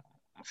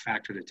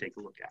factor to take a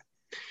look at.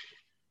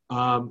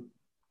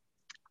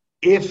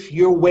 If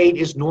your weight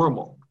is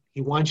normal,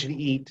 he wants you to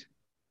eat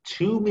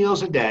 2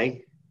 meals a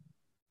day,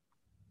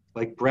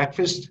 like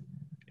breakfast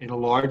and a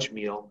large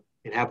meal,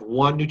 and have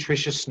 1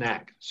 nutritious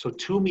snack. So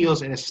 2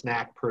 meals and a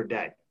snack per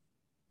day.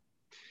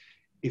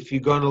 If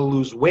you're going to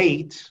lose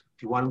weight,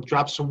 if you want to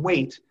drop some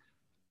weight,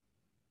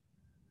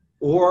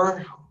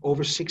 or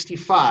over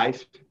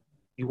 65,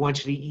 you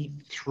want you to eat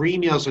 3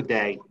 meals a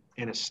day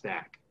and a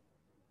snack.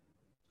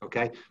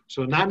 Okay,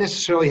 so not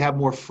necessarily have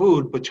more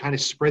food, but trying to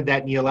spread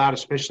that meal out,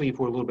 especially if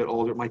we're a little bit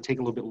older. It might take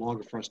a little bit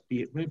longer for us to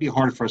be, it may be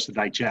harder for us to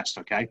digest,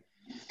 okay?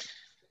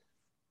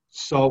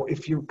 So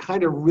if you're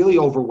kind of really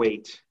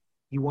overweight,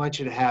 you want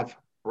you to have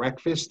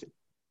breakfast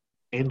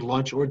and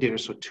lunch or dinner,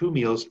 so 2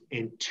 meals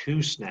and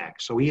 2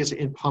 snacks. So he is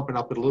pumping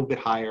up it a little bit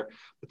higher,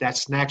 but that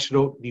snack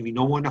should be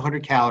no more than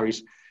 100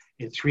 calories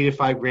and 3 to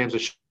 5 grams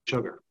of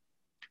sugar.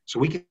 So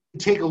we can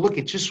take a look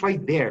at just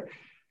right there.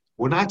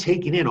 We're not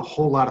taking in a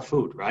whole lot of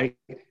food, right?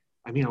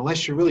 I mean,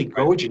 unless you're really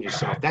gorging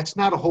yourself, that's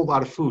not a whole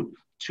lot of food.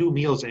 2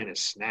 meals and a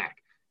snack.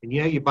 And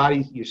yeah,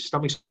 your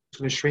stomach's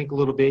going to shrink a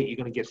little bit. You're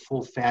going to get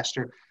full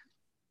faster.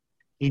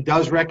 He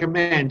does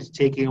recommend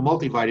taking a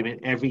multivitamin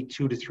every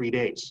 2 to 3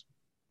 days.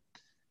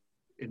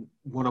 And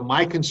one of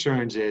my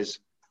concerns is,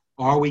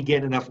 are we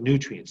getting enough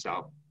nutrients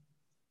out?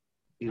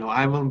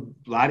 I'm a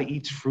lot of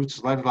eats fruits,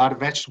 a lot of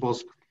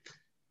vegetables.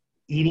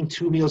 Eating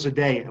 2 meals a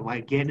day, am I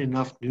getting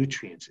enough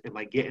nutrients? Am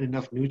I getting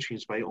enough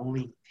nutrients by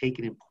only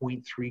taking in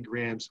 0.3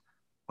 grams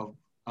of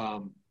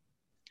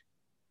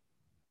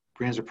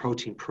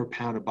protein per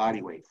pound of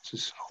body weight? So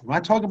we're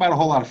not talking about a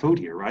whole lot of food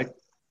here, right?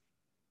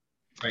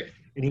 Right.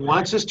 And he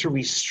wants us to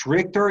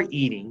restrict our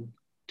eating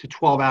to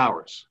 12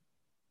 hours.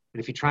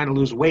 And if you're trying to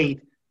lose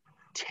weight,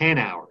 10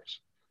 hours.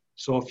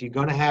 So if you're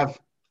going to have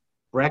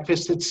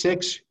breakfast at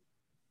 6,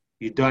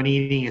 you're done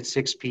eating at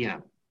 6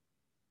 p.m.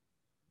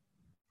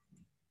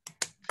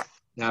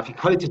 Now, if you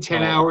cut it to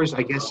 10 hours,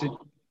 I guess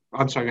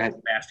I'm sorry, go ahead.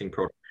 Fasting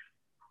protocol.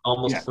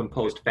 Almost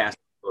imposed fasting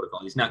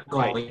protocol. He's not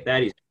calling it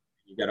that. You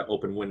got an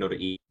open window to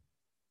eat.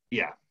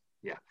 Yeah.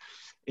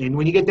 And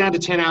when you get down to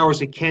 10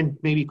 hours, it can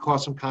maybe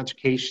cause some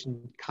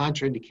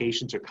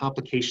contraindications or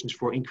complications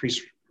for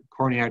increased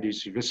coronary artery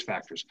risk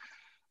factors.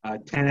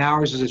 10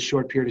 hours is a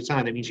short period of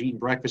time. That means you're eating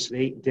breakfast at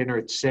 8, dinner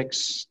at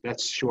 6.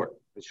 That's short.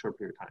 That's a short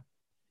period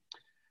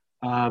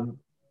of time.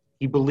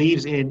 He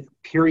believes in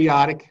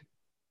periodic,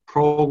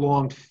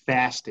 prolonged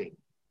fasting.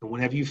 And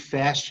whenever you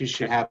fast, you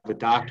should have a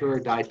doctor or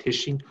a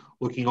dietitian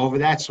looking over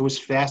that. So his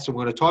fasting,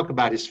 we're going to talk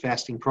about his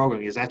fasting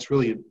program, because that's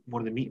really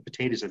one of the meat and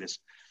potatoes of this,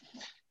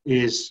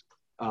 is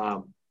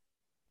 2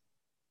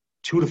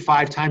 to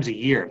 5 times a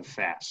year to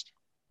fast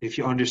if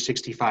you're under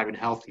 65 and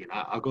healthy. And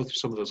I'll go through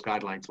some of those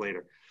guidelines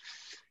later.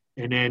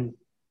 And then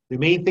the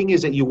main thing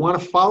is that you want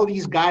to follow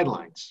these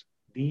guidelines,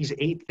 these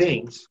 8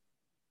 things,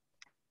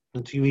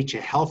 until you reach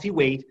a healthy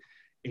weight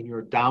and your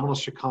abdominal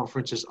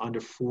circumference is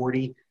under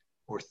 40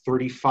 or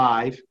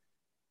 35,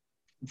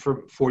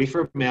 for 40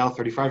 for male,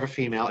 35 for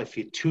female. If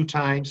you're 2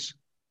 times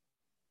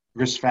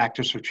risk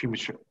factors for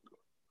premature.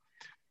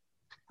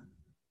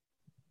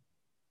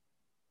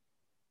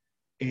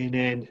 And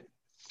then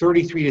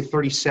 33 to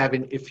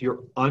 37 if you're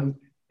I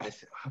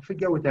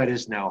forget what that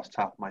is now off the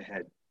top of my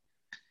head.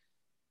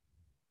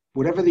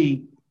 Whatever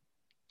the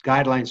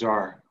guidelines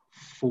are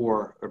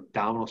for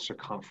abdominal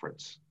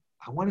circumference,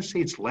 I want to say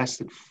it's less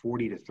than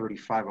 40 to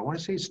 35. I want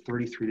to say it's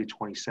 33 to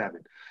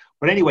 27.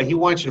 But anyway, he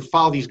wants you to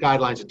follow these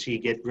guidelines until you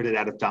get rid of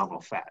that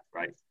abdominal fat,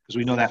 right? Because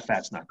we know that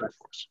fat's not good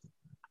for us.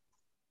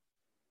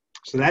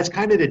 So that's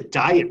kind of the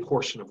diet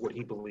portion of what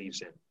he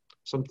believes in.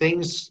 Some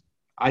things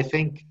I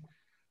think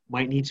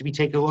might need to be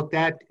taken a look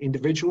at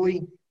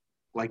individually,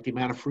 like the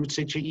amount of fruits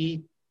that you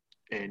eat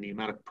and the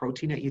amount of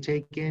protein that you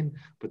take in,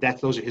 but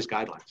those are his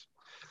guidelines,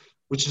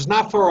 which is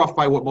not far off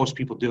by what most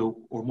people do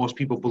or most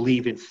people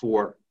believe in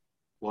for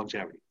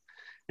longevity.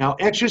 Now,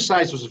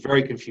 exercise was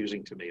very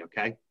confusing to me,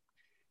 okay?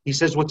 He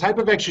says what type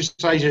of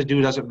exercise you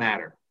do doesn't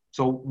matter.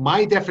 So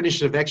my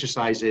definition of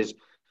exercise is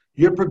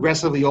you're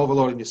progressively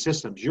overloading the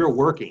systems. You're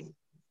working.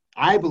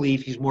 I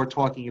believe he's more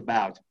talking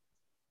about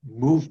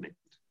movement.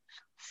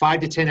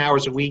 5 to 10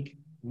 hours a week,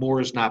 more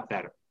is not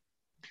better.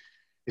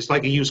 It's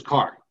like a used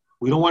car.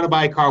 We don't want to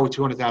buy a car with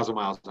 200,000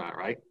 miles on it,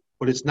 right?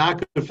 But it's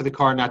not good for the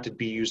car not to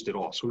be used at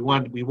all. So we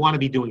want to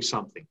be doing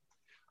something.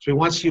 So he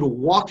wants you to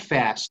walk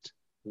fast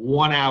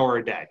 1 hour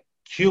a day,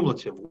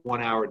 cumulative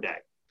 1 hour a day.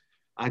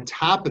 On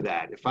top of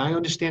that, if I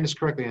understand this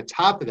correctly, on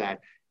top of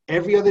that,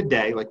 every other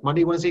day, like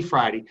Monday, Wednesday,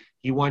 Friday,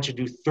 he wants you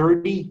to do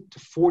 30 to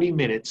 40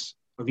 minutes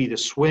of either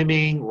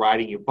swimming,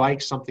 riding your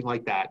bike, something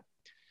like that,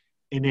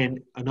 and then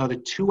another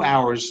 2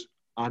 hours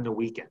on the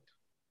weekend.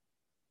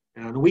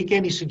 And on the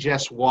weekend, he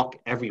suggests walk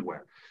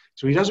everywhere.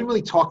 So he doesn't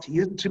really talk to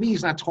you. To me,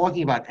 he's not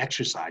talking about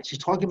exercise. He's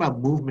talking about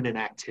movement and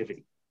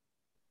activity.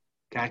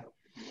 Okay?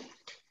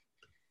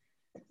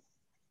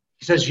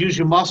 He says, use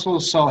your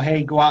muscles. So,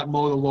 hey, go out and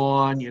mow the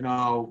lawn,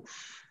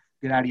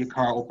 get out of your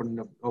car, open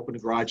the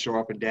garage door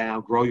up and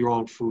down, grow your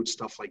own food,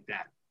 stuff like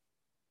that.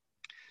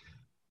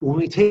 When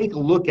we take a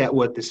look at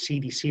what the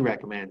CDC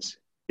recommends,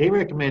 they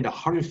recommend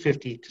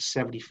 150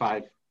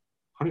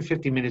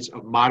 minutes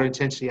of moderate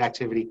intensity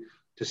activity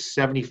to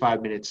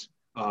 75 minutes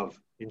of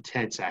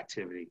intense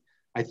activity.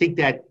 I think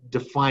that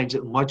defines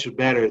it much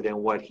better than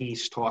what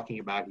he's talking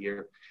about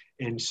here.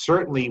 And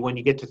certainly when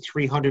you get to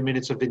 300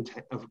 minutes of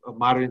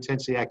moderate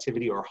intensity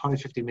activity or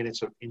 150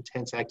 minutes of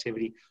intense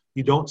activity,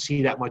 you don't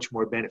see that much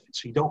more benefit.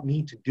 So you don't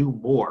need to do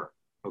more,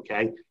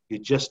 okay? You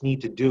just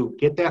need to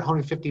get that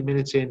 150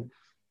 minutes in,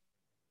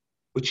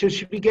 which you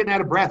should be getting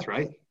out of breath,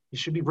 right? You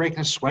should be breaking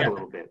a sweat a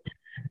little bit,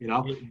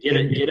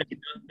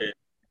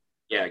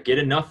 Get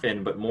enough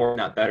in, but more,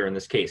 not better in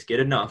this case. Get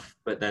enough,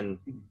 but then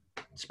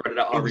spread it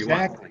out however you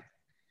want. Exactly.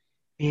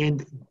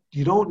 And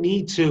you don't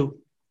need to,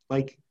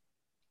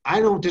 I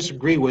don't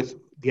disagree with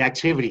the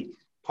activity.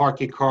 Park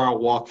your car,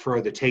 walk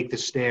further, take the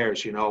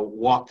stairs,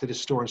 walk to the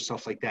store and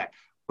stuff like that.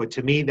 But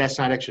to me, that's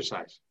not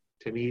exercise.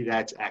 To me,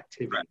 that's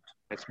activity. Right.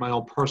 That's my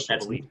own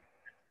personal belief.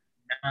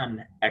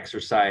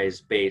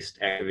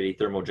 Non-exercise-based activity,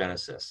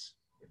 thermogenesis.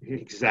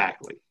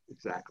 Exactly.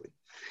 Exactly.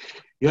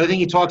 The other thing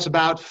he talks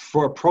about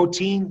for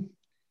protein,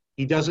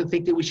 he doesn't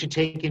think that we should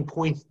take in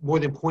more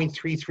than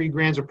 0.33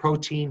 grams of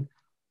protein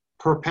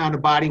per pound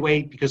of body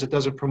weight because it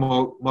doesn't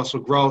promote muscle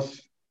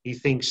growth. He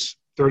thinks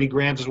 30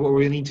 grams is what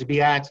we need to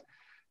be at.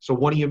 So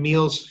one of your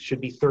meals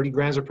should be 30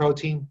 grams of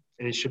protein,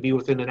 and it should be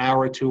within an hour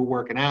or two of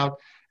working out.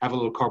 Have a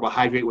little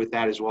carbohydrate with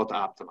that as well to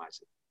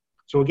optimize it.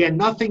 So again,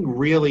 nothing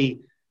really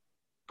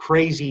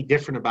crazy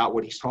different about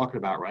what he's talking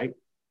about, right?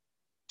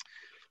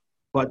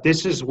 But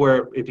this is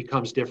where it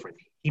becomes different.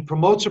 He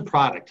promotes a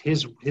product.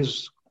 His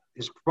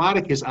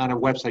product is on a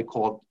website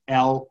called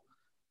L-Nutra,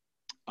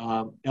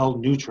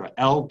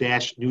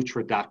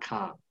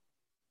 L-Nutra.com.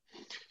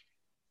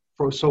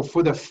 So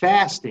for the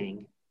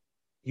fasting,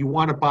 you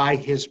want to buy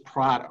his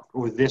product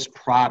or this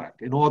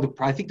product. And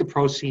I think the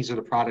proceeds of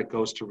the product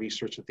goes to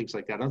research and things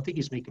like that. I don't think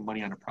he's making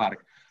money on a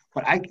product.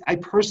 But I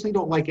personally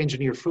don't like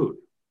engineered food.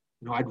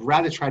 I'd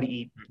rather try to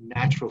eat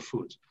natural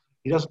foods.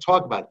 He doesn't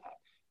talk about that.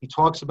 He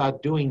talks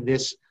about doing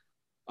this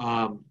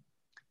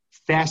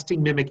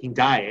fasting mimicking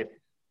diet,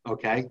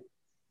 okay,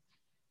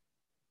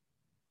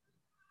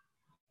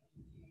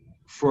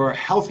 for a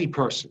healthy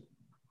person,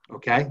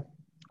 okay?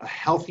 A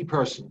healthy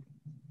person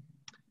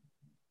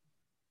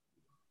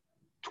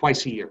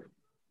twice a year.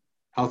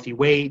 Healthy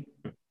weight,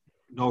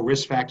 no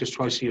risk factors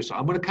twice a year. So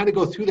I'm going to kind of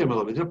go through them a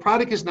little bit. The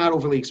product is not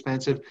overly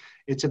expensive.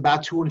 It's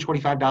about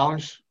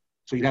 $225.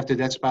 So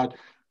that's about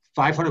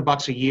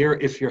 $500 a year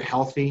if you're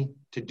healthy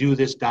to do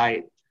this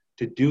diet,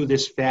 to do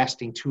this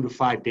fasting 2 to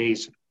 5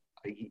 days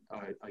a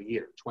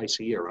year, twice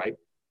a year, right?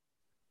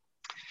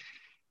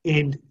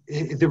 And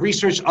the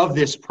research of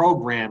this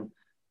program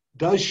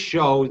does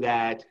show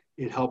that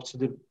it helps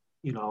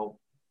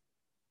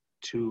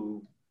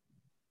to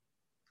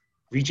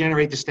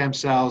regenerate the stem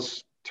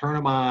cells, turn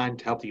them on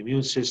to help the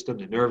immune system,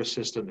 the nervous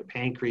system, the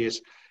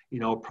pancreas,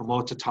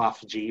 promotes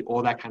autophagy,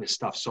 all that kind of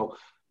stuff. So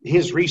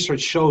his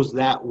research shows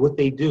that what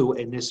they do,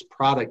 and this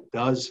product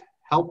does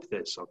help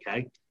this,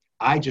 okay?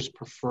 I just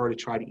prefer to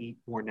try to eat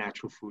more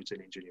natural foods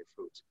and engineered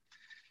foods.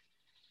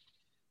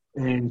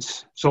 And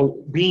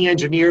so being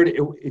engineered,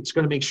 it's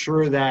going to make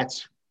sure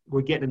that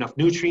we're getting enough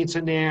nutrients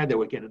in there, that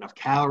we're getting enough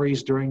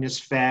calories during this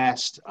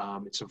fast.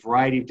 It's a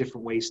variety of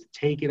different ways to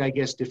take it, I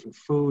guess, different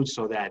foods,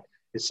 so that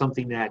it's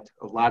something that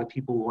a lot of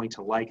people are going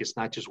to like. It's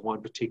not just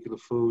one particular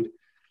food,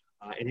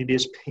 and it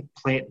is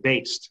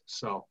plant-based.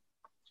 So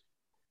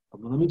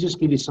let me just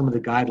give you some of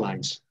the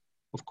guidelines.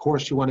 Of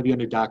course, you want to be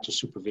under doctor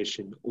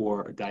supervision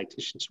or a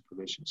dietitian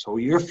supervision. So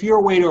if you're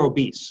overweight or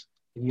obese,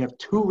 and you have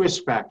 2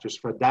 risk factors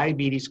for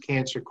diabetes,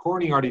 cancer,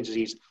 coronary artery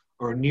disease,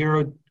 or a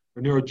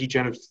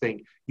neurodegenerative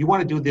thing, you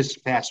want to do this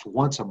fast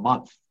once a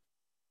month.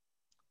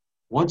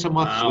 Once a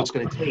month is what it's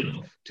going to take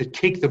to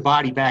kick the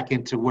body back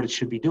into what it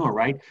should be doing,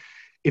 right?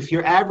 If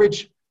you're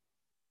average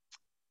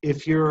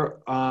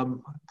or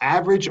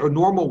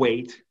normal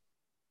weight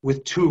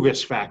with 2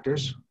 risk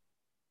factors,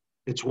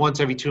 it's once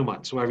every 2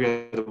 months, or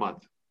every other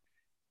month.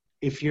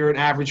 If you're an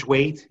average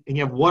weight and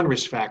you have 1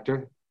 risk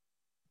factor,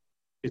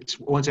 it's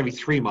once every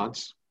 3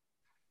 months.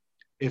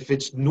 If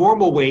it's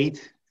normal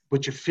weight,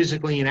 but you're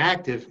physically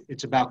inactive,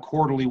 it's about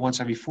quarterly, once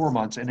every 4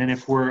 months. And then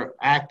if we're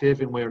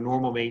active and we're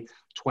normal weight,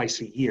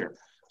 twice a year.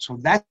 So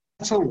that's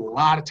a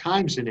lot of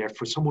times in there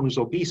for someone who's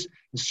obese.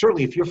 And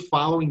certainly if you're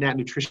following those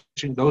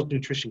nutrition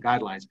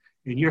guidelines,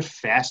 and you're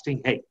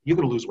fasting, hey, you're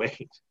going to lose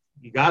weight.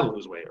 You got to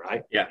lose weight,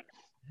 right? Yeah.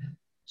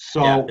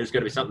 So yeah, there's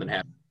going to be something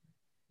happening.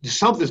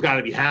 Something's got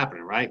to be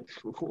happening, right?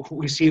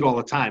 We see it all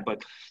the time.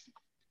 But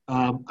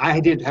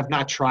I have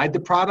not tried the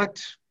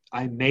product.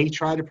 I may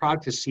try the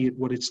product to see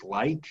what it's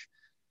like.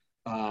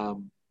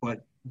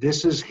 But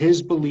this is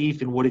his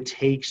belief in what it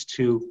takes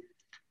to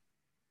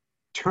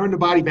turn the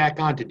body back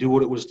on to do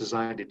what it was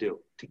designed to do,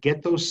 to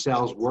get those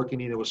cells working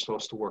the way it was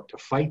supposed to work, to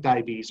fight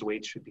diabetes the way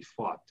it should be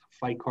fought, to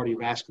fight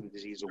cardiovascular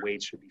disease the way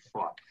it should be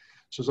fought.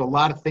 So there's a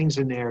lot of things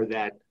in there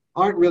that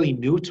aren't really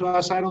new to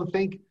us, I don't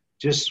think.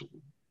 Just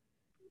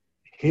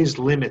his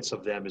limits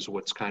of them is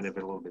what's kind of a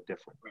little bit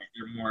different. Right.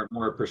 They're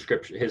more his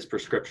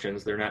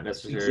prescriptions. They're not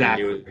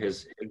necessarily new,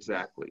 his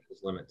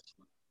limits.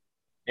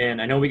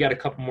 And I know we got a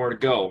couple more to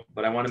go,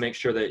 but I want to make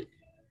sure that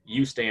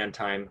you stay on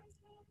time.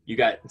 You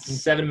got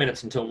 7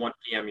 minutes until 1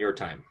 p.m. your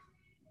time.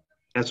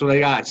 That's what I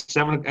got.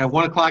 At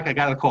 1 o'clock, I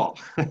got a call.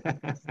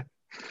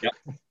 Yep.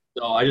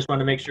 So I just want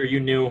to make sure you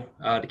knew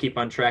to keep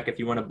on track if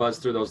you want to buzz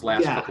through those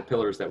last couple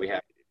pillars that we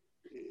have.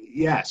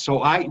 Yeah.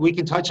 So we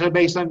can touch on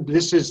based on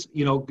this is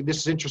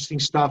interesting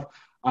stuff.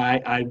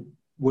 I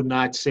would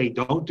not say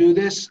don't do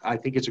this. I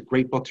think it's a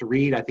great book to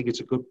read. I think it's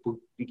a good book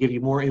to give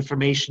you more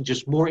information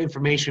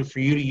for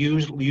you to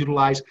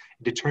utilize, and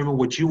determine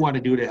what you want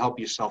to do to help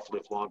yourself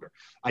live longer.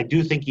 I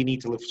do think you need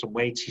to lift some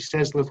weights. He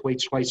says lift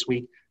weights twice a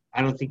week.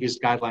 I don't think his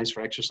guidelines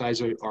for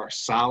exercise are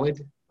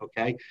solid,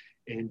 okay?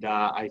 And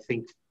I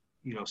think,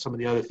 some of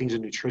the other things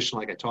in nutrition,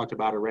 like I talked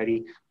about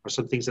already, are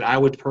some things that I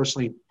would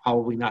personally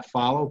probably not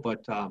follow,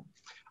 but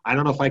I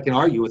don't know if I can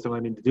argue with him.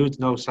 I mean, the dude's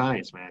no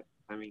science, man.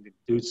 I mean, the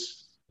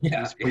dude's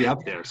he's pretty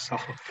up there, so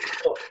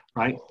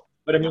right.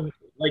 But I mean,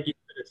 like you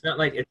said, it's not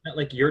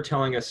like you're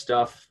telling us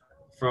stuff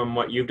from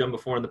what you've done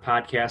before in the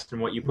podcast and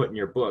what you put in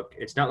your book,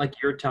 it's not like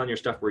you're telling your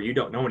stuff where you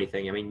don't know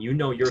anything. I mean, you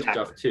know your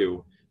stuff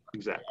too.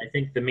 Exactly. I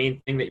think the main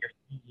thing that you're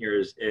saying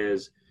here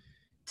is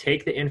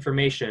take the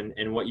information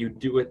and what you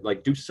do it,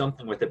 like do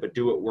something with it, but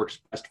do what works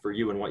best for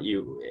you and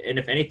and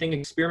if anything,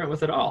 experiment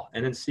with it all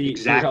and then see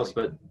what else.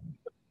 But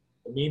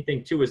the main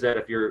thing too is that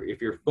if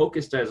you're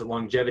focused as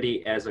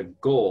longevity as a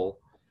goal,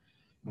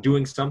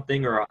 doing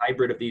something or a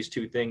hybrid of these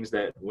two things,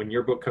 that when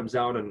your book comes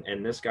out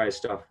and this guy's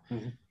stuff,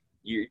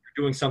 you're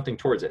doing something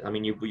towards it. I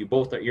mean, you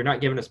both you're not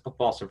giving us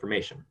false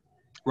information.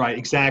 Right,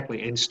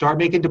 exactly. And start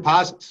making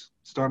deposits.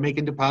 Start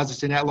making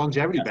deposits in that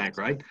longevity bank,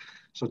 right?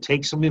 So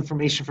take some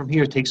information from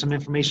here, take some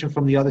information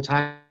from the other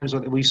times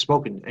that we've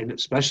spoken, and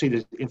especially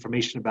the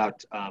information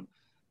about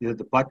the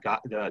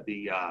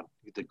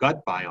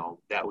gut biome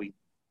that we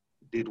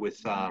did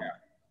with. I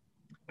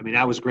mean,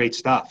 that was great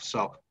stuff.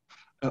 So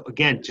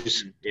again,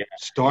 just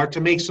start to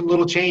make some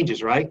little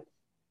changes, right?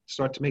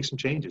 Start to make some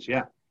changes.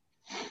 Yeah.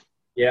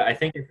 Yeah, I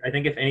think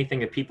if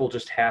anything, if people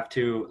just have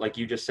to, like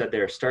you just said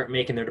there, start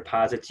making their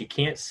deposits. You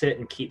can't sit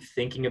and keep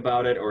thinking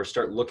about it or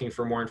start looking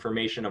for more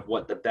information of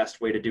what the best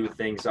way to do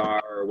things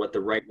are or what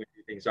the right way to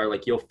do things are.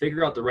 Like, you'll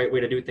figure out the right way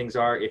to do things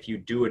are if you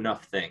do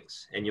enough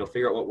things, and you'll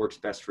figure out what works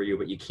best for you,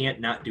 but you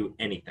can't not do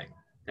anything.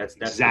 That's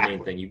exactly the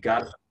main thing. You got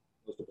to start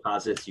those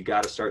deposits. You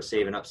got to start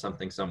saving up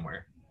something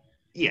somewhere.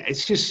 Yeah,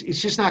 it's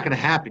just not going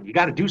to happen. You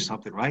got to do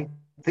something, right?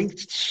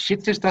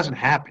 Shit just doesn't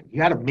happen. You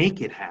got to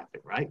make it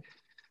happen, right?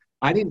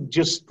 I didn't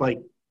just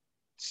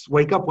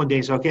wake up one day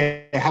and say,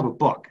 okay, I have a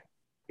book.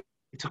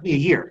 It took me a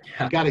year.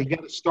 Yeah. You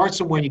got to start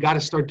somewhere. You got to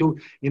start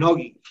doing,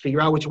 figure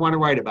out what you want to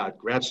write about,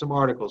 grab some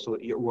articles, put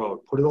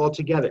it all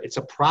together. It's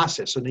a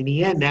process. And in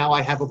the end, now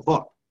I have a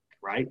book,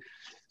 right?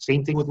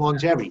 Same thing with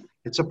longevity.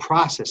 It's a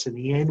process. In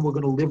the end, we're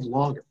going to live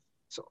longer.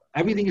 So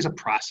everything is a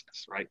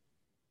process, right?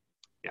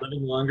 Yeah.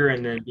 Living longer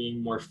and then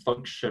being more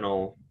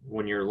functional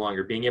when you're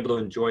longer, being able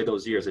to enjoy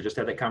those years. I just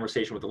had that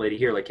conversation with a lady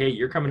here, like, hey,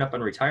 you're coming up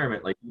on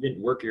retirement. Like, you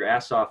didn't work your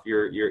ass off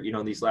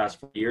these last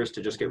 4 years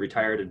to just get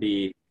retired and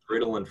be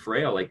brittle and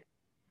frail. Like,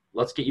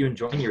 let's get you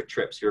enjoying your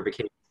trips, your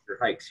vacations, your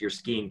hikes, your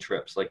skiing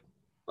trips. Like,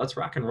 let's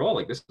rock and roll.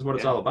 Like, this is what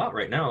it's all about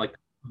right now. Like,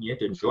 you have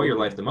to enjoy your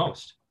life the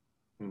most.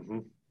 Mm-hmm.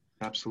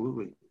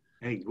 Absolutely.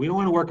 Hey, we don't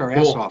want to work our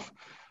ass off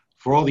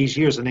for all these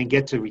years and then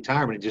get to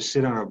retirement and just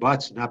sit on our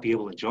butts and not be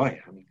able to enjoy it.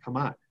 I mean, come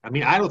on. I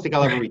mean, I don't think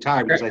I'll ever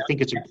retire because I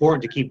think it's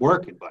important to keep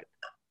working, but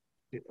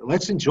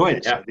let's enjoy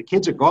this. Yeah. The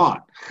kids are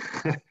gone,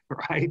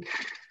 right?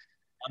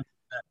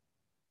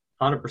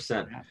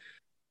 100%.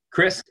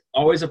 Chris,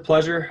 always a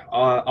pleasure.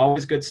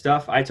 Always good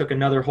stuff. I took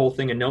another whole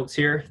thing of notes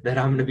here that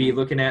I'm going to be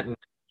looking at and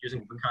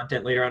using for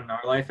content later on in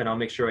our life, and I'll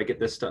make sure I get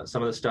this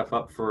some of this stuff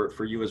up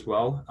for you as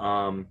well.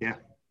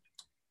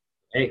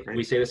 Hey, great.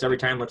 We say this every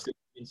time. Let's do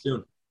it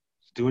soon.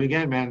 Do it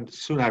again, man.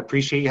 Soon. I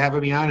appreciate you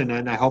having me on,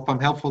 and I hope I'm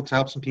helpful to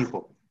help some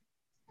people.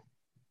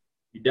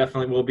 You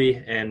definitely will be,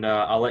 and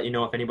I'll let you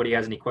know if anybody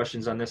has any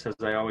questions on this, as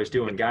I always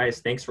do. And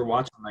guys, thanks for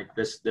watching. Like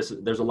this,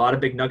 there's a lot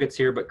of big nuggets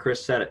here, but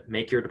Chris said it.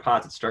 Make your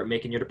deposits. Start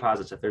making your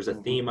deposits. If there's a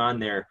theme on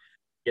there,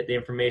 get the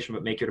information,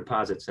 but make your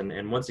deposits.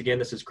 And once again,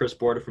 this is Chris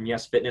Borda from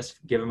Yes Fitness.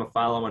 Give him a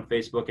follow on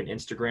Facebook and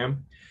Instagram.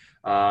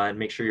 And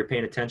make sure you're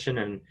paying attention,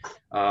 and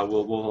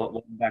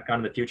we'll be back on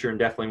in the future, and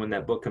definitely when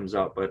that book comes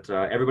out. But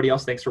everybody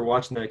else, thanks for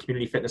watching the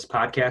Community Fitness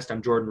Podcast.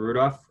 I'm Jordan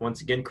Rudolph.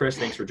 Once again, Chris,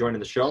 thanks for joining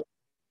the show.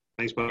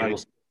 Thanks, buddy.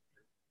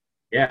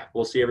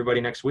 We'll see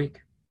everybody next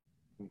week.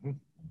 Mm-hmm.